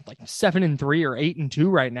like 7-3 or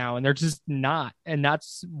 8-2 right now, and they're just not. And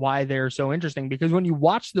that's why they're so interesting, because when you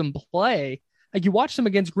watch them play, like you watched them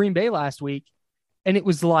against Green Bay last week, and it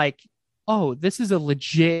was like, oh, this is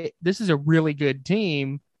a really good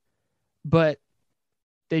team, but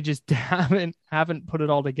they just haven't put it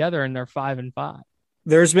all together, and they're 5-5.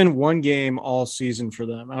 There's been one game all season for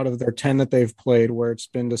them out of their 10 that they've played where it's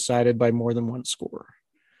been decided by more than one score.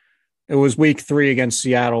 It was week 3 against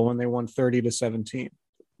Seattle when they won 30-17.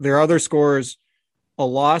 Their other scores, a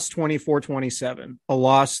loss 24-27, a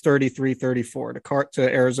loss 33-34 to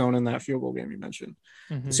Arizona in that field goal game you mentioned,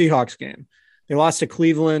 the Seahawks game. They lost to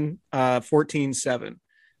Cleveland 14-7.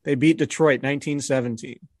 They beat Detroit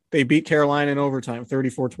 19-17. They beat Carolina in overtime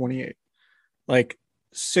 34-28. Like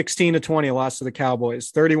 16-20 lost to the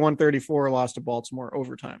Cowboys, 31-34 lost to Baltimore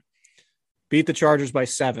overtime. Beat the Chargers by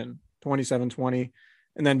 7, 27-20.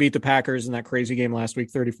 And then beat the Packers in that crazy game last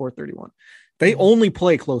week, 34-31. They only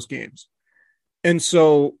play close games. And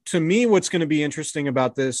so to me, what's going to be interesting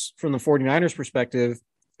about this from the 49ers perspective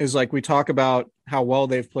is, like, we talk about how well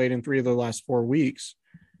they've played in 3 of the last 4 weeks.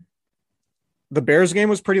 The Bears game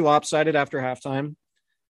was pretty lopsided after halftime.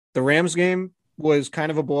 The Rams game was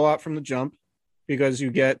kind of a blowout from the jump because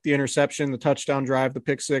you get the interception, the touchdown drive, the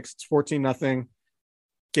pick six, it's 14-0.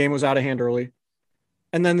 Game was out of hand early.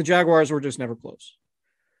 And then the Jaguars were just never close.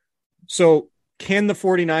 So can the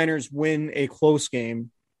 49ers win a close game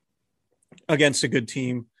against a good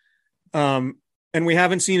team? And we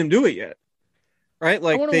haven't seen them do it yet, right?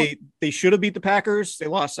 Like they should have beat the Packers. They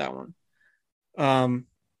lost that one.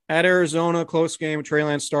 At Arizona, close game with Trey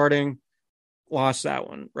Lance starting, lost that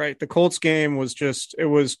one, right? The Colts game was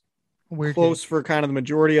weird close for kind of the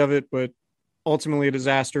majority of it, but ultimately a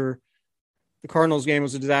disaster. The Cardinals game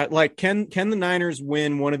was a disaster. Like, can the Niners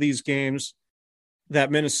win one of these games that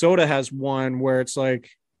Minnesota has won, where it's like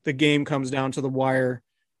the game comes down to the wire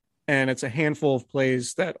and it's a handful of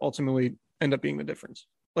plays that ultimately end up being the difference?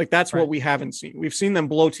 Like, that's what we haven't seen. We've seen them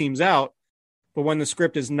blow teams out, but when the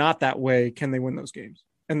script is not that way, can they win those games?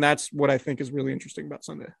 And that's what I think is really interesting about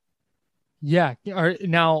Sunday. Yeah.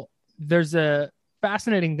 Now, there's a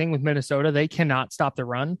fascinating thing with Minnesota. They cannot stop the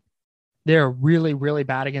run. They're really, really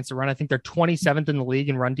bad against the run. I think they're 27th in the league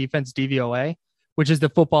in run defense DVOA, which is the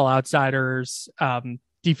Football Outsiders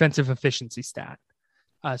defensive efficiency stat.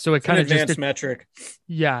 So it kind of advanced metric.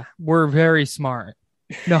 Yeah, we're very smart.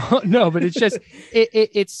 No, but it's just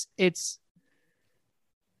it's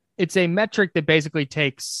a metric that basically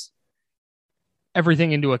takes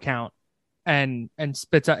everything into account and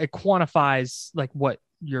spits out. It quantifies like what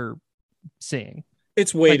you're seeing.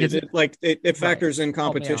 It's weighted. It factors in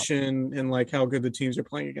competition and like how good the teams are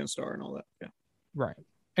playing against are and all that. Yeah. Right.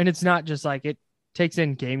 And it's not just like it takes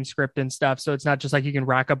in game script and stuff. So it's not just like you can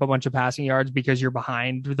rack up a bunch of passing yards because you're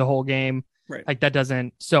behind the whole game. Right. Like that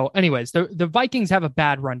doesn't. So anyways, the Vikings have a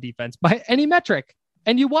bad run defense by any metric,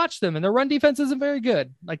 and you watch them and their run defense isn't very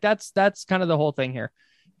good. Like that's kind of the whole thing here.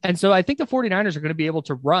 And so I think the 49ers are going to be able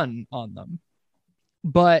to run on them.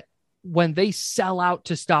 But when they sell out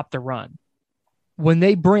to stop the run, when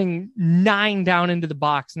they bring 9 down into the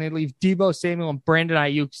box and they leave Deebo Samuel and Brandon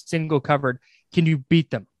Ayuk single covered, can you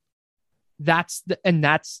beat them? that's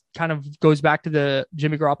kind of goes back to the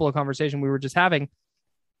Jimmy Garoppolo conversation we were just having.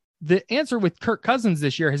 The answer with Kirk Cousins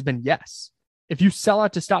this year has been yes. If you sell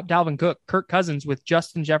out to stop Dalvin Cook, Kirk Cousins with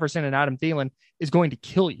Justin Jefferson and Adam Thielen is going to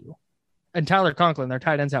kill you. And Tyler Conklin, their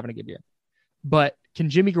tight end's having a good year. But can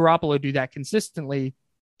Jimmy Garoppolo do that consistently?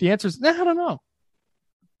 The answer is, I don't know.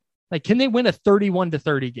 Like, can they win a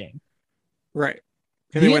 31-30 game? Right.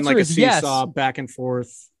 Can they win like a seesaw back and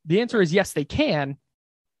forth? The answer is yes, they can.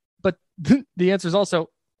 But the answer is also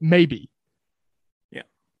maybe. Yeah.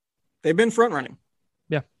 They've been front running.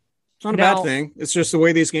 Yeah. It's not a bad thing. It's just the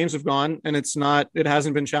way these games have gone, and it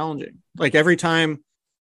hasn't been challenging. Like every time,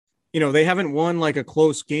 they haven't won like a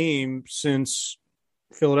close game since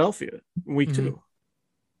Philadelphia week 2.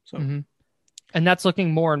 So, and that's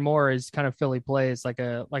looking more and more as kind of Philly plays like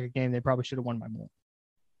a game they probably should have won by more.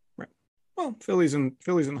 Right. Well, Philly's in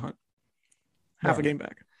the hunt. Half a game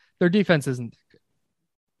back. Their defense isn't good.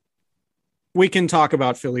 We can talk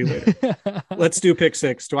about Philly later. Let's do pick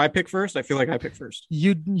 6. Do I pick first? I feel like I pick first.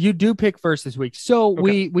 You do pick first this week. So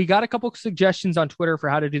okay. we got a couple suggestions on Twitter for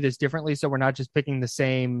how to do this differently. So we're not just picking the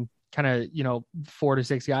same kind of, 4 to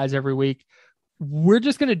 6 guys every week. We're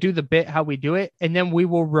just going to do the bit how we do it, and then we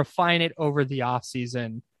will refine it over the off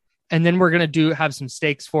season. And then we're going to have some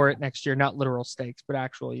stakes for it next year, not literal stakes, but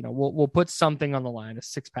actual, we'll put something on the line, a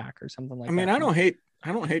 6-pack or something like that. I mean, I don't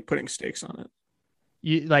hate putting stakes on it.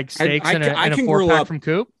 You like steaks in a 4-pack from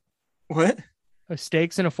Coop? What?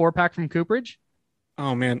 Steaks in a 4-pack from Cooperage?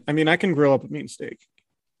 Oh man. I mean, I can grill up a mean steak.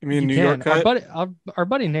 I mean, New York cut. Our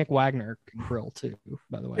buddy Nick Wagner can grill too,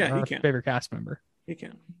 by the way. Yeah, our he can. Favorite cast member. He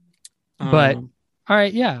can. But all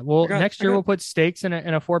right, yeah. Well, next year we'll put steaks in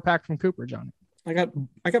a 4-pack from Cooperage on it.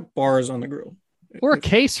 I got bars on the grill. Or a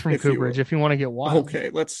case from Cooperage if you want to get wild. Okay,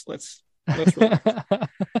 let's roll.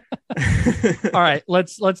 All right,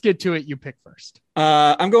 let's get to it. You pick first.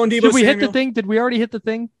 I'm going Deebo Did we Samuel. hit the thing? Did we already hit the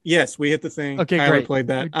thing? Yes, we hit the thing. Okay, Tyler great. Played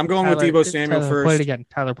that. I'm going with Deebo Samuel first. Play it again.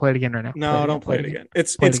 Tyler, play it again right now. No, don't play it again.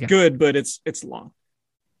 It's good, but it's long.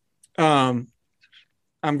 I'm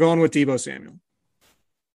going with Deebo Samuel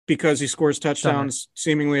because he scores touchdowns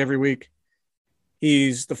seemingly every week.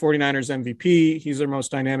 He's the 49ers MVP. He's their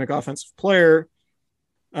most dynamic offensive player.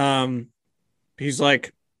 He's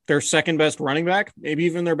like their second best running back, maybe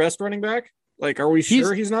even their best running back. Like, are we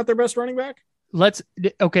sure he's not their best running back?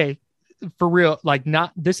 Okay, for real. Like,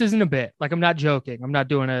 this isn't a bit. Like, I'm not joking. I'm not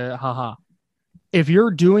doing a haha. If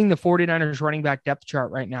you're doing the 49ers running back depth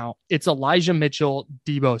chart right now, it's Elijah Mitchell,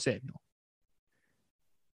 Deebo Samuel.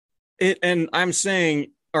 And I'm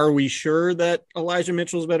saying, are we sure that Elijah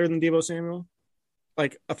Mitchell is better than Deebo Samuel?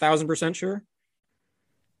 Like 1,000% sure?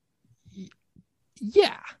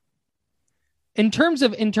 Yeah. In terms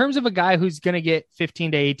of a guy who's going to get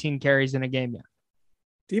 15 to 18 carries in a game, yeah.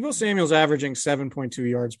 Deebo Samuel's averaging 7.2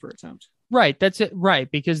 yards per attempt. Right, that's it. Right,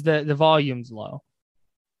 because the volume's low.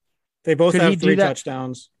 They both have 3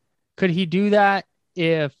 touchdowns. Could he do that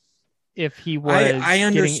if he was? I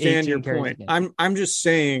understand your point. I'm just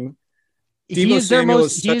saying, Deebo Samuel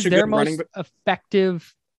is such a good running back.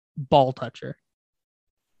 Effective ball toucher.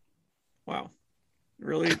 Wow,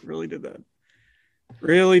 really did that.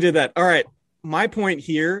 Really did that. All right. My point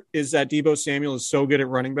here is that Deebo Samuel is so good at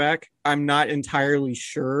running back. I'm not entirely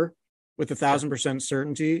sure with 1,000%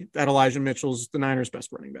 certainty that Elijah Mitchell's the Niners'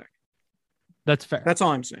 best running back. That's fair. That's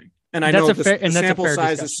all I'm saying. And I know the sample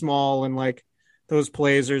size is small and like those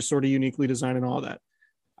plays are sort of uniquely designed and all that.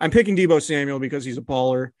 I'm picking Deebo Samuel because he's a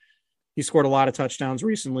baller. He scored a lot of touchdowns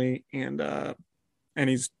recently and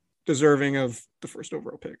he's deserving of the first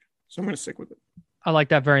overall pick. So I'm going to stick with it. I like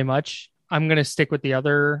that very much. I'm going to stick with the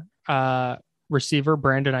other receiver,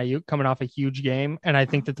 Brandon Ayuk, coming off a huge game. And I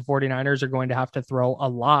think that the 49ers are going to have to throw a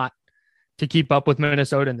lot to keep up with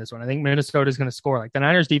Minnesota in this one. I think Minnesota is going to score. Like, the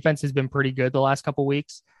Niners defense has been pretty good the last couple of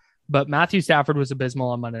weeks, but Matthew Stafford was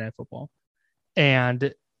abysmal on Monday Night Football.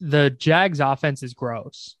 And the Jags offense is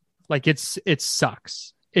gross. Like, it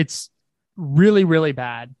sucks. It's really, really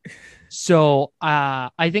bad. So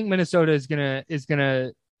I think Minnesota is going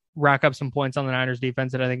to rack up some points on the Niners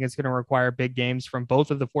defense, and I think it's going to require big games from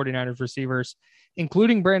both of the 49ers receivers,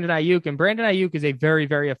 including Brandon Ayuk. And Brandon Ayuk is a very,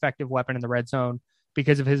 very effective weapon in the red zone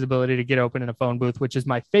because of his ability to get open in a phone booth, which is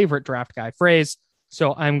my favorite draft guy phrase.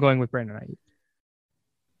 So I'm going with Brandon Ayuk.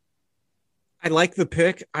 I like the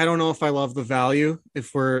pick. I don't know if I love the value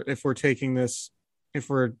if we're taking this, if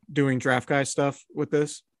we're doing draft guy stuff with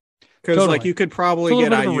this, because like you could probably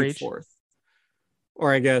get Ayuk 4th,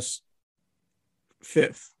 or I guess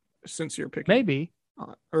 5th. Since you're picking, maybe,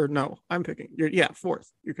 or no, I'm picking. 4th.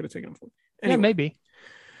 You could have taken him 4th. Anyway, yeah, maybe.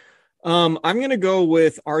 I'm gonna go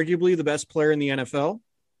with arguably the best player in the NFL.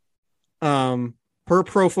 per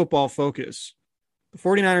Pro Football Focus, the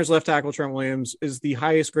 49ers left tackle Trent Williams is the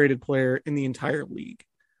highest graded player in the entire league.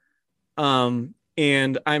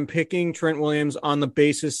 And I'm picking Trent Williams on the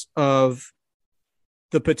basis of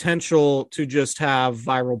the potential to just have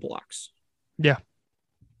viral blocks. Yeah.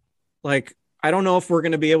 Like, I don't know if we're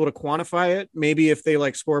going to be able to quantify it. Maybe if they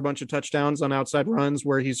like score a bunch of touchdowns on outside runs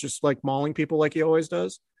where he's just like mauling people like he always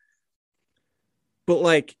does. But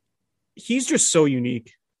like, he's just so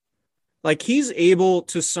unique. Like, he's able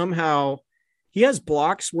to somehow, he has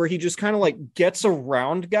blocks where he just kind of like gets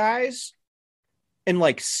around guys and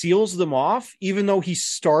like seals them off, even though he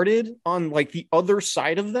started on like the other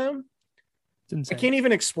side of them. I can't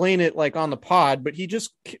even explain it like on the pod, but he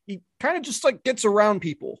kind of just like gets around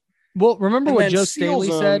people. Well, remember what Joe Staley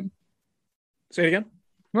said? Say it again.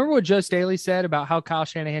 Remember what Joe Staley said about how Kyle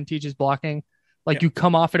Shanahan teaches blocking? Like, you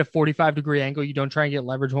come off at a 45-degree angle. You don't try and get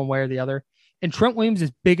leverage one way or the other. And Trent Williams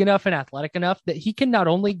is big enough and athletic enough that he can not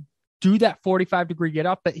only do that 45-degree get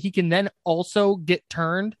up, but he can then also get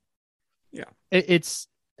turned. Yeah. It's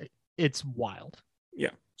wild.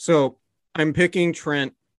 Yeah. So I'm picking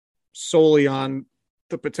Trent solely on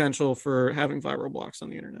the potential for having viral blocks on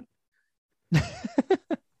the internet.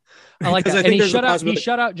 I like that. And he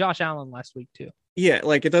shut out Josh Allen last week too. Yeah,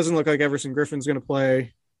 like, it doesn't look like Everson Griffin's going to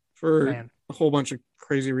play for a whole bunch of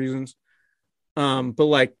crazy reasons. But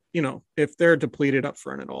like, you know, if they're depleted up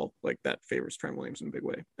front at all, like, that favors Trent Williams in a big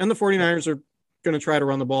way. And the 49ers are going to try to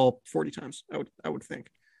run the ball 40 times, I would think.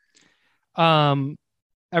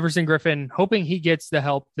 Everson Griffin, hoping he gets the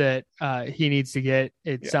help that he needs to get.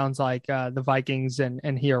 It sounds like the Vikings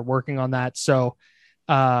and he are working on that. So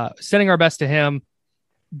sending our best to him.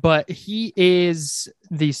 But he is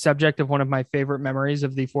the subject of one of my favorite memories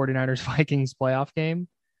of the 49ers Vikings playoff game,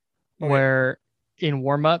 where in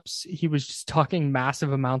warmups, he was just talking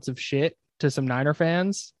massive amounts of shit to some Niner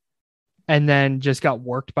fans and then just got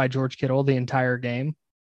worked by George Kittle the entire game.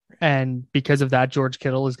 And because of that, George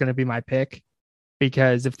Kittle is going to be my pick,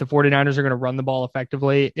 because if the 49ers are going to run the ball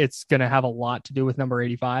effectively, it's going to have a lot to do with number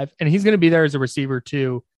 85. And he's going to be there as a receiver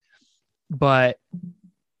too. But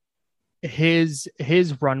his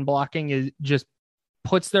run blocking is just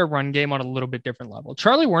puts their run game on a little bit different level.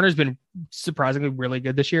 Charlie Warner's been surprisingly really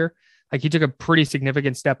good this year. Like, he took a pretty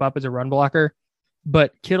significant step up as a run blocker,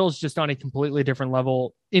 but Kittle's just on a completely different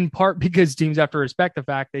level, in part because teams have to respect the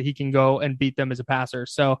fact that he can go and beat them as a passer.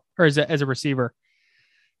 So, or as a receiver.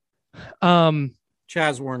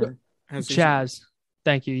 Chaz Warner. Chaz.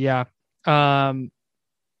 Thank you. Yeah.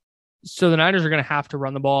 So the Niners are going to have to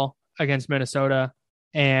run the ball against Minnesota.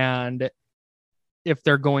 And if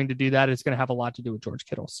they're going to do that, it's going to have a lot to do with George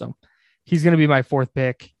Kittle. So he's going to be my fourth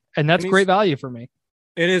pick, and that's great value for me.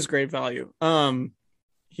 It is great value.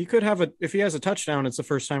 He could have if he has a touchdown, it's the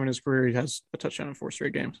first time in his career he has a touchdown in 4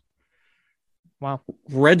 straight games. Wow.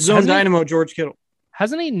 Red zone dynamo, George Kittle.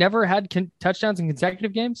 Hasn't he never had touchdowns in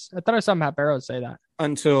consecutive games? I thought I saw Matt Barrows say that.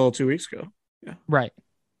 Until 2 weeks ago. Yeah. Right.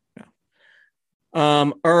 Yeah.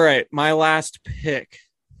 All right. My last pick.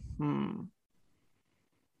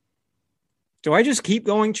 Do I just keep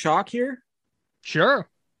going chalk here? Sure.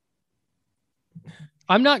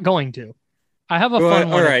 I'm not going to. I have a fun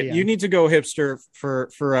one. All right. You need to go hipster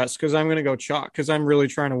for us, because I'm going to go chalk, because I'm really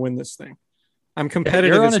trying to win this thing. I'm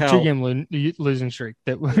competitive. You're on as a hell. 2-game losing streak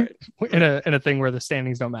that right. in a thing where the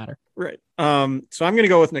standings don't matter. Right. So I'm going to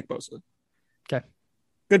go with Nick Bosa. Okay.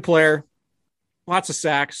 Good player. Lots of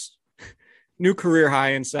sacks. New career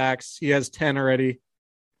high in sacks. He has 10 already.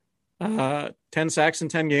 10 sacks in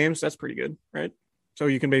 10 games. That's pretty good, right? So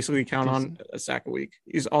you can basically count on a sack a week.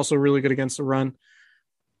 He's also really good against the run.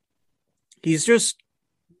 He's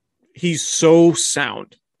so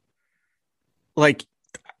sound. Like,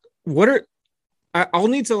 I'll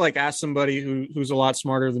need to like ask somebody who's a lot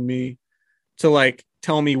smarter than me to like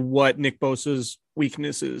tell me what Nick Bosa's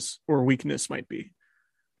weakness might be.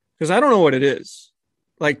 Because I don't know what it is.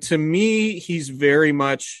 Like, to me, he's very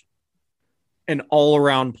much an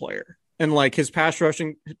all-around player, and like his pass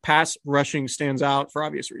rushing stands out for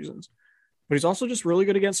obvious reasons, but he's also just really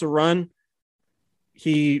good against the run.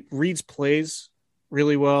 He reads plays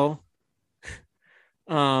really well.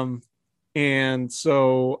 And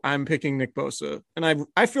so I'm picking Nick Bosa, and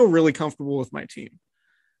I feel really comfortable with my team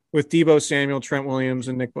with Deebo Samuel, Trent Williams,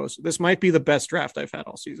 and Nick Bosa. This might be the best draft I've had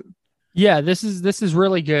all season. Yeah, this is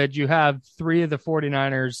really good. You have 3 of the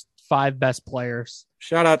 49ers 5 best players.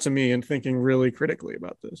 Shout out to me and thinking really critically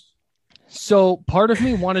about this. So part of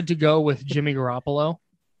me wanted to go with Jimmy Garoppolo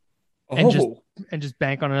and just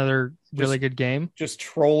bank on another really good game. Just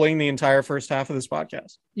trolling the entire first half of this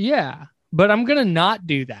podcast. Yeah, but I'm going to not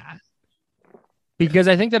do that because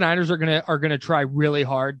I think the Niners are gonna try really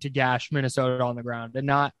hard to gash Minnesota on the ground, and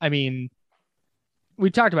not. I mean, we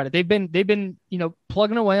talked about it. They've been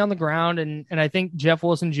plugging away on the ground, and I think Jeff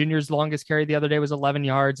Wilson Jr.'s longest carry the other day was 11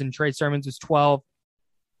 yards, and Trey Sermons was 12.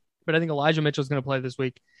 But I think Elijah Mitchell's going to play this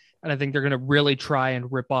week, and I think they're going to really try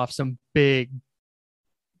and rip off some big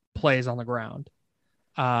plays on the ground.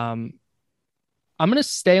 I'm going to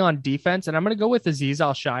stay on defense, and I'm going to go with Azeez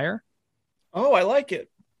Al-Shaair. Oh, I like it.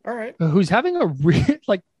 All right. Who's having a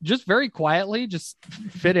just very quietly just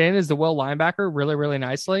fit in as the will linebacker really, really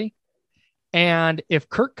nicely. And if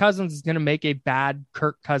Kirk Cousins is going to make a bad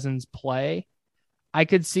Kirk Cousins play, I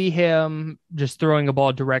could see him just throwing a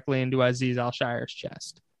ball directly into Azeez Al-Shaair's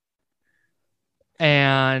chest.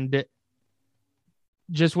 And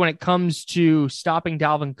just when it comes to stopping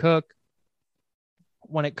Dalvin Cook,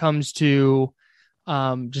 when it comes to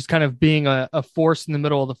just kind of being a force in the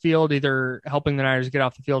middle of the field, either helping the Niners get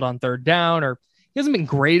off the field on third down, or he hasn't been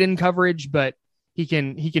great in coverage, but he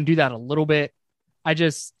can do that a little bit.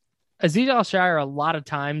 Azeez Al-Shaair a lot of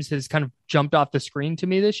times has kind of jumped off the screen to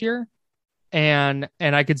me this year, and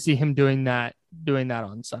I could see him doing that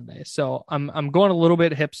on Sunday. So I'm going a little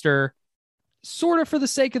bit hipster, sort of for the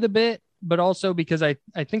sake of the bit, but also because I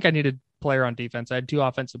think I needed a player on defense. I had two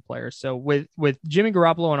offensive players. So with Jimmy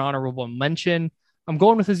Garoppolo an honorable mention, I'm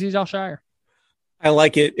going with Azeez Al-Shaair. I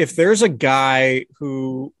like it. If there's a guy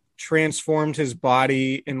who transformed his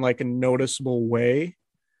body in like a noticeable way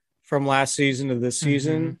from last season to this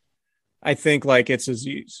season, I think like it's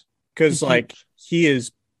Azeez, because like he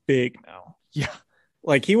is big now. Yeah.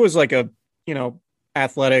 Like he was like a,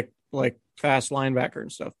 athletic, like fast linebacker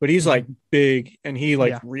and stuff, but he's like big and he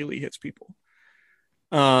really hits people.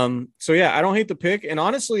 So yeah, I don't hate the pick. And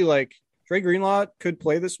honestly, like Dre Greenlaw could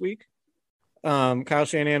play this week. Kyle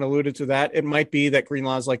Shanahan alluded to that. It might be that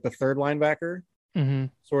Greenlaw is like the third linebacker,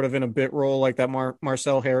 sort of in a bit role, like that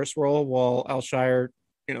Marcel Harris role, while Al-Shaair,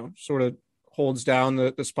 sort of holds down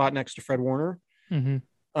the spot next to Fred Warner.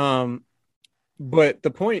 But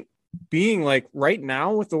the point being, like right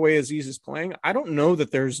now with the way Azeez is playing, I don't know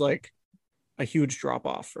that there's like a huge drop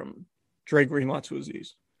off from Dre Greenlaw to Azeez.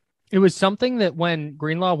 It was something that when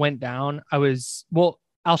Greenlaw went down,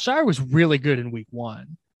 Al-Shaair was really good in week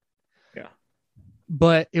 1. Yeah.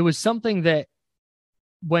 But it was something that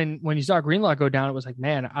when you saw Greenlaw go down, it was like,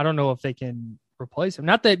 man, I don't know if they can replace him.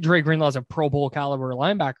 Not that Dre Greenlaw is a Pro Bowl caliber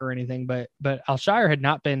linebacker or anything, but Al-Shaair had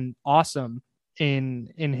not been awesome in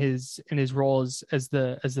his role as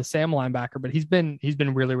the Sam linebacker, but he's been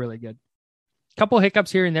really, really good. Couple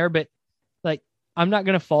hiccups here and there, but like I'm not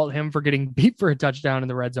going to fault him for getting beat for a touchdown in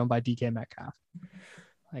the red zone by DK Metcalf.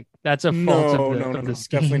 Like that's a fault of the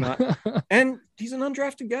scheme. Definitely not. And he's an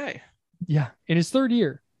undrafted guy. Yeah, in his third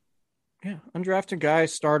year. Yeah, undrafted guy,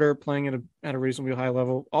 starter, playing at a reasonably high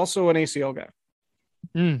level. Also an ACL guy.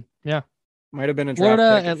 Yeah, might have been a Florida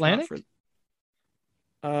draft pick, Atlantic.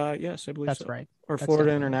 Yes, I believe that's so. Right. Or That's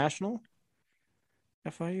Florida definitely International.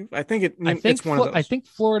 FIU. I think it's one of those. I think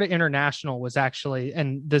Florida International was actually,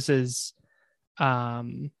 and this is,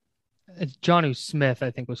 Jonnu Smith.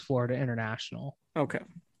 I think was Florida International. Okay,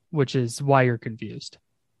 which is why you're confused.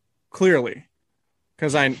 Clearly.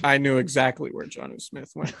 Because I knew exactly where Jonnu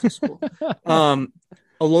Smith went to school. A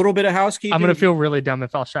little bit of housekeeping. I'm going to feel really dumb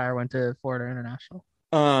if Al-Shaair went to Florida International.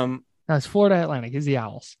 No, it's Florida Atlantic. Is the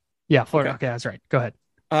Owls? Yeah, Florida. Okay, that's right. Go ahead.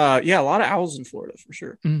 Yeah, a lot of Owls in Florida for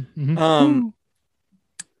sure.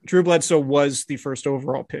 Drew Bledsoe was the first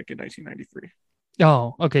overall pick in 1993.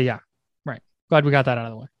 Oh, okay, yeah, right. Glad we got that out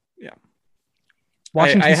of the way. Yeah,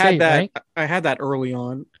 Washington I State, had that. right? I had that early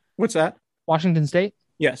on. What's that? Washington State.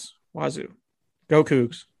 Yes, Wazoo. Go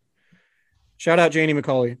Cougs. Shout out Janie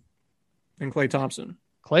McCauley and Klay Thompson.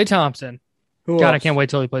 Klay Thompson. Who God, else? I can't wait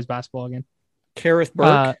till he plays basketball again. Kareth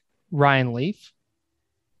Burke. Ryan Leaf.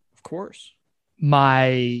 Of course.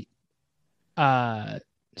 My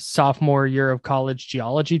sophomore year of college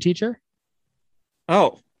geology teacher.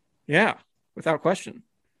 Oh, yeah. Without question.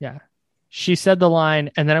 Yeah. She said the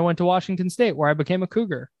line, and then I went to Washington State where I became a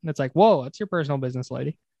Cougar. And it's like, whoa, that's your personal business,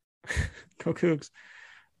 lady. Go Cougs.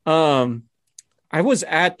 I was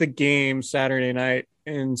at the game Saturday night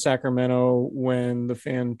in Sacramento when the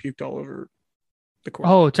fan puked all over the court.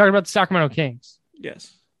 Oh, talking about the Sacramento Kings.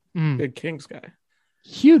 Yes. Big Kings guy.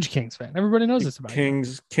 Huge Kings fan. Everybody knows this about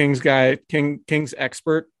Kings guy, Kings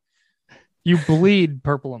expert. You bleed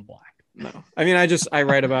purple and black. No. I mean, I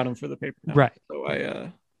write about him for the paper now. Right.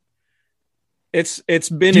 So it's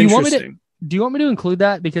been interesting. Do you want me to include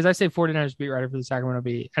that? Because I say 49ers beat writer for the Sacramento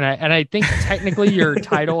Bee. And I think technically your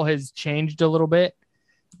title has changed a little bit.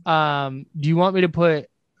 Do you want me to put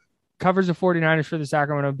covers of 49ers for the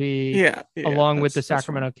Sacramento Bee yeah, along with the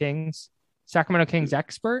Sacramento Kings? Sacramento Kings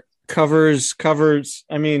expert. Covers.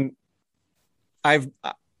 I mean, I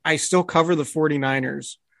still cover the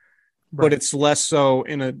 49ers, but it's less so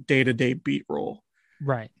in a day-to-day beat role.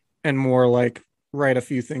 Right. And more like write a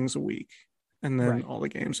few things a week and then all the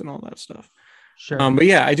games and all that stuff. Sure. But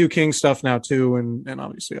yeah, I do King stuff now too. And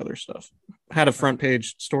obviously other stuff. Had a front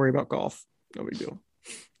page story about golf. No big deal.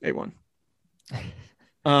 A1.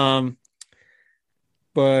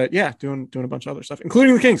 But yeah, doing a bunch of other stuff,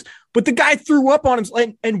 including the Kings. But the guy threw up on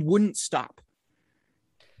him and wouldn't stop.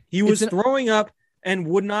 He was throwing up and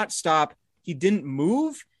would not stop. He didn't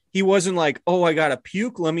move. He wasn't like, oh, I gotta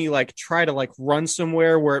puke. Let me like try to like run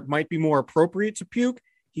somewhere where it might be more appropriate to puke.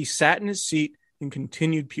 He sat in his seat and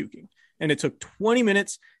continued puking. And it took 20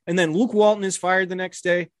 minutes. And then Luke Walton is fired the next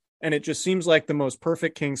day. And it just seems like the most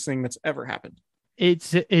perfect Kings thing that's ever happened.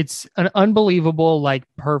 It's an unbelievable, like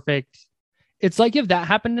perfect. It's like if that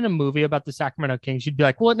happened in a movie about the Sacramento Kings, you'd be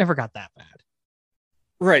like, well, it never got that bad.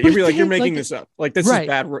 Right. You'd be like, you're making this up. Like, this is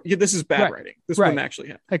bad. This is bad writing. This wouldn't actually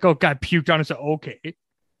happen. Like, oh, God, puked on us. Okay.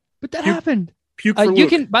 But that happened. Puke for you Luke.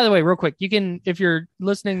 can, by the way, real quick, you can, if you're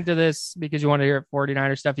listening to this because you want to hear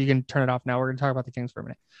 49er stuff, you can turn it off now. We're going to talk about the Kings for a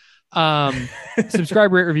minute.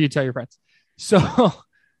 Subscribe, rate, review, tell your friends. So,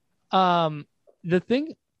 the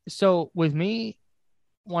thing, so with me,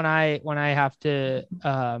 when I have to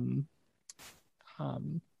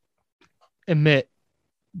emit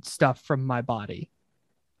stuff from my body,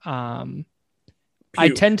 I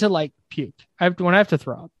tend to like puke. When I have to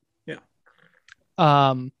throw up.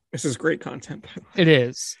 Yeah. This is great content. It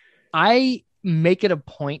is. I make it a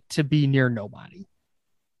point to be near nobody.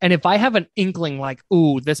 And if I have an inkling like,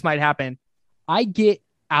 ooh, this might happen, I get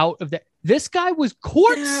out of that. This guy was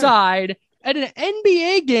courtside at an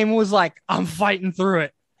NBA game and was like, I'm fighting through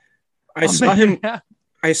it. I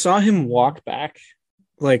saw him walk back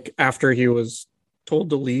like after he was told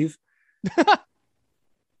to leave.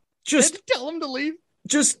 Just tell him to leave.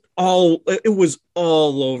 It was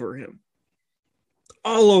all over him.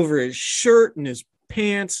 All over his shirt and his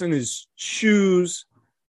pants and his shoes.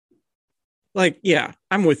 Like, yeah,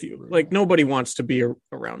 I'm with you. Like, nobody wants to be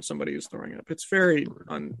around somebody who's throwing up. It's very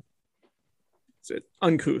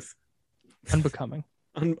uncouth. Unbecoming.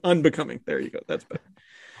 Unbecoming. There you go. That's better.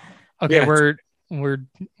 Okay, yeah,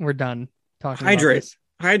 we're done talking. Hydrate.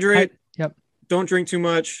 Hydrate. Yep. Don't drink too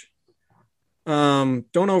much. Don't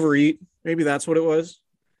overeat. Maybe that's what it was.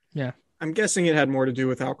 Yeah. I'm guessing it had more to do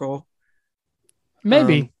with alcohol.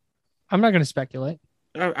 Maybe. I'm not going to speculate.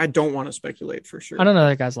 I don't want to speculate for sure. I don't know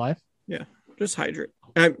that guy's life. Yeah. Just hydrate.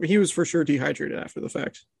 He was for sure dehydrated after the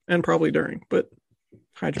fact and probably during, but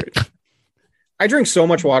hydrate. I drink so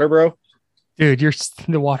much water, bro. Dude, you're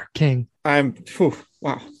the water king.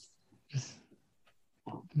 Wow.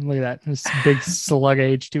 Look at that. This big slug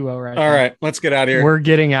H2O right All now. right, let's get out of here. We're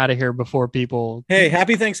getting out of here before people. Hey,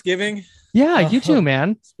 happy Thanksgiving. Yeah, you too,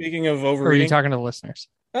 man. Speaking of overeating. Or are you talking to the listeners?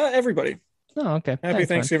 Everybody. Oh, okay. Happy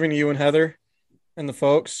Thanksgiving to you and Heather and the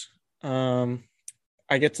folks.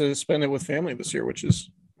 I get to spend it with family this year, which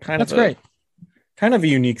is That's great. Kind of a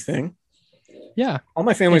unique thing. Yeah. All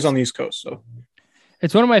my family's on the East Coast, so.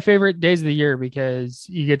 It's one of my favorite days of the year because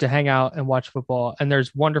you get to hang out and watch football, and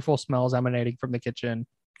there's wonderful smells emanating from the kitchen.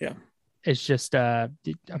 Yeah. It's just, I'm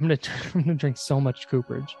gonna drink so much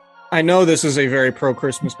Cooperage. I know this is a very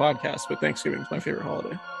pro-Christmas podcast, but Thanksgiving is my favorite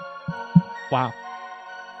holiday. Wow.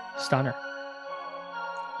 Stunner.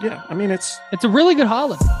 Yeah, I mean, it's a really good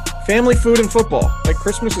holiday. Family, food, and football. Like,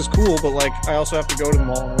 Christmas is cool, but like, I also have to go to the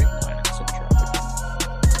mall and wait in line in some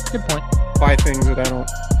traffic. Good point. Buy things that I don't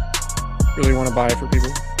really want to buy for people.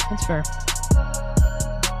 That's fair.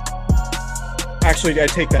 Actually, I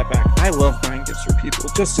take that back. I love buying gifts for people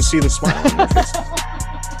just to see the smile on their face.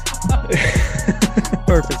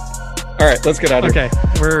 Perfect. All right, let's get out of here.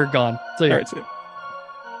 Okay, we're gone. See ya. All right, see ya.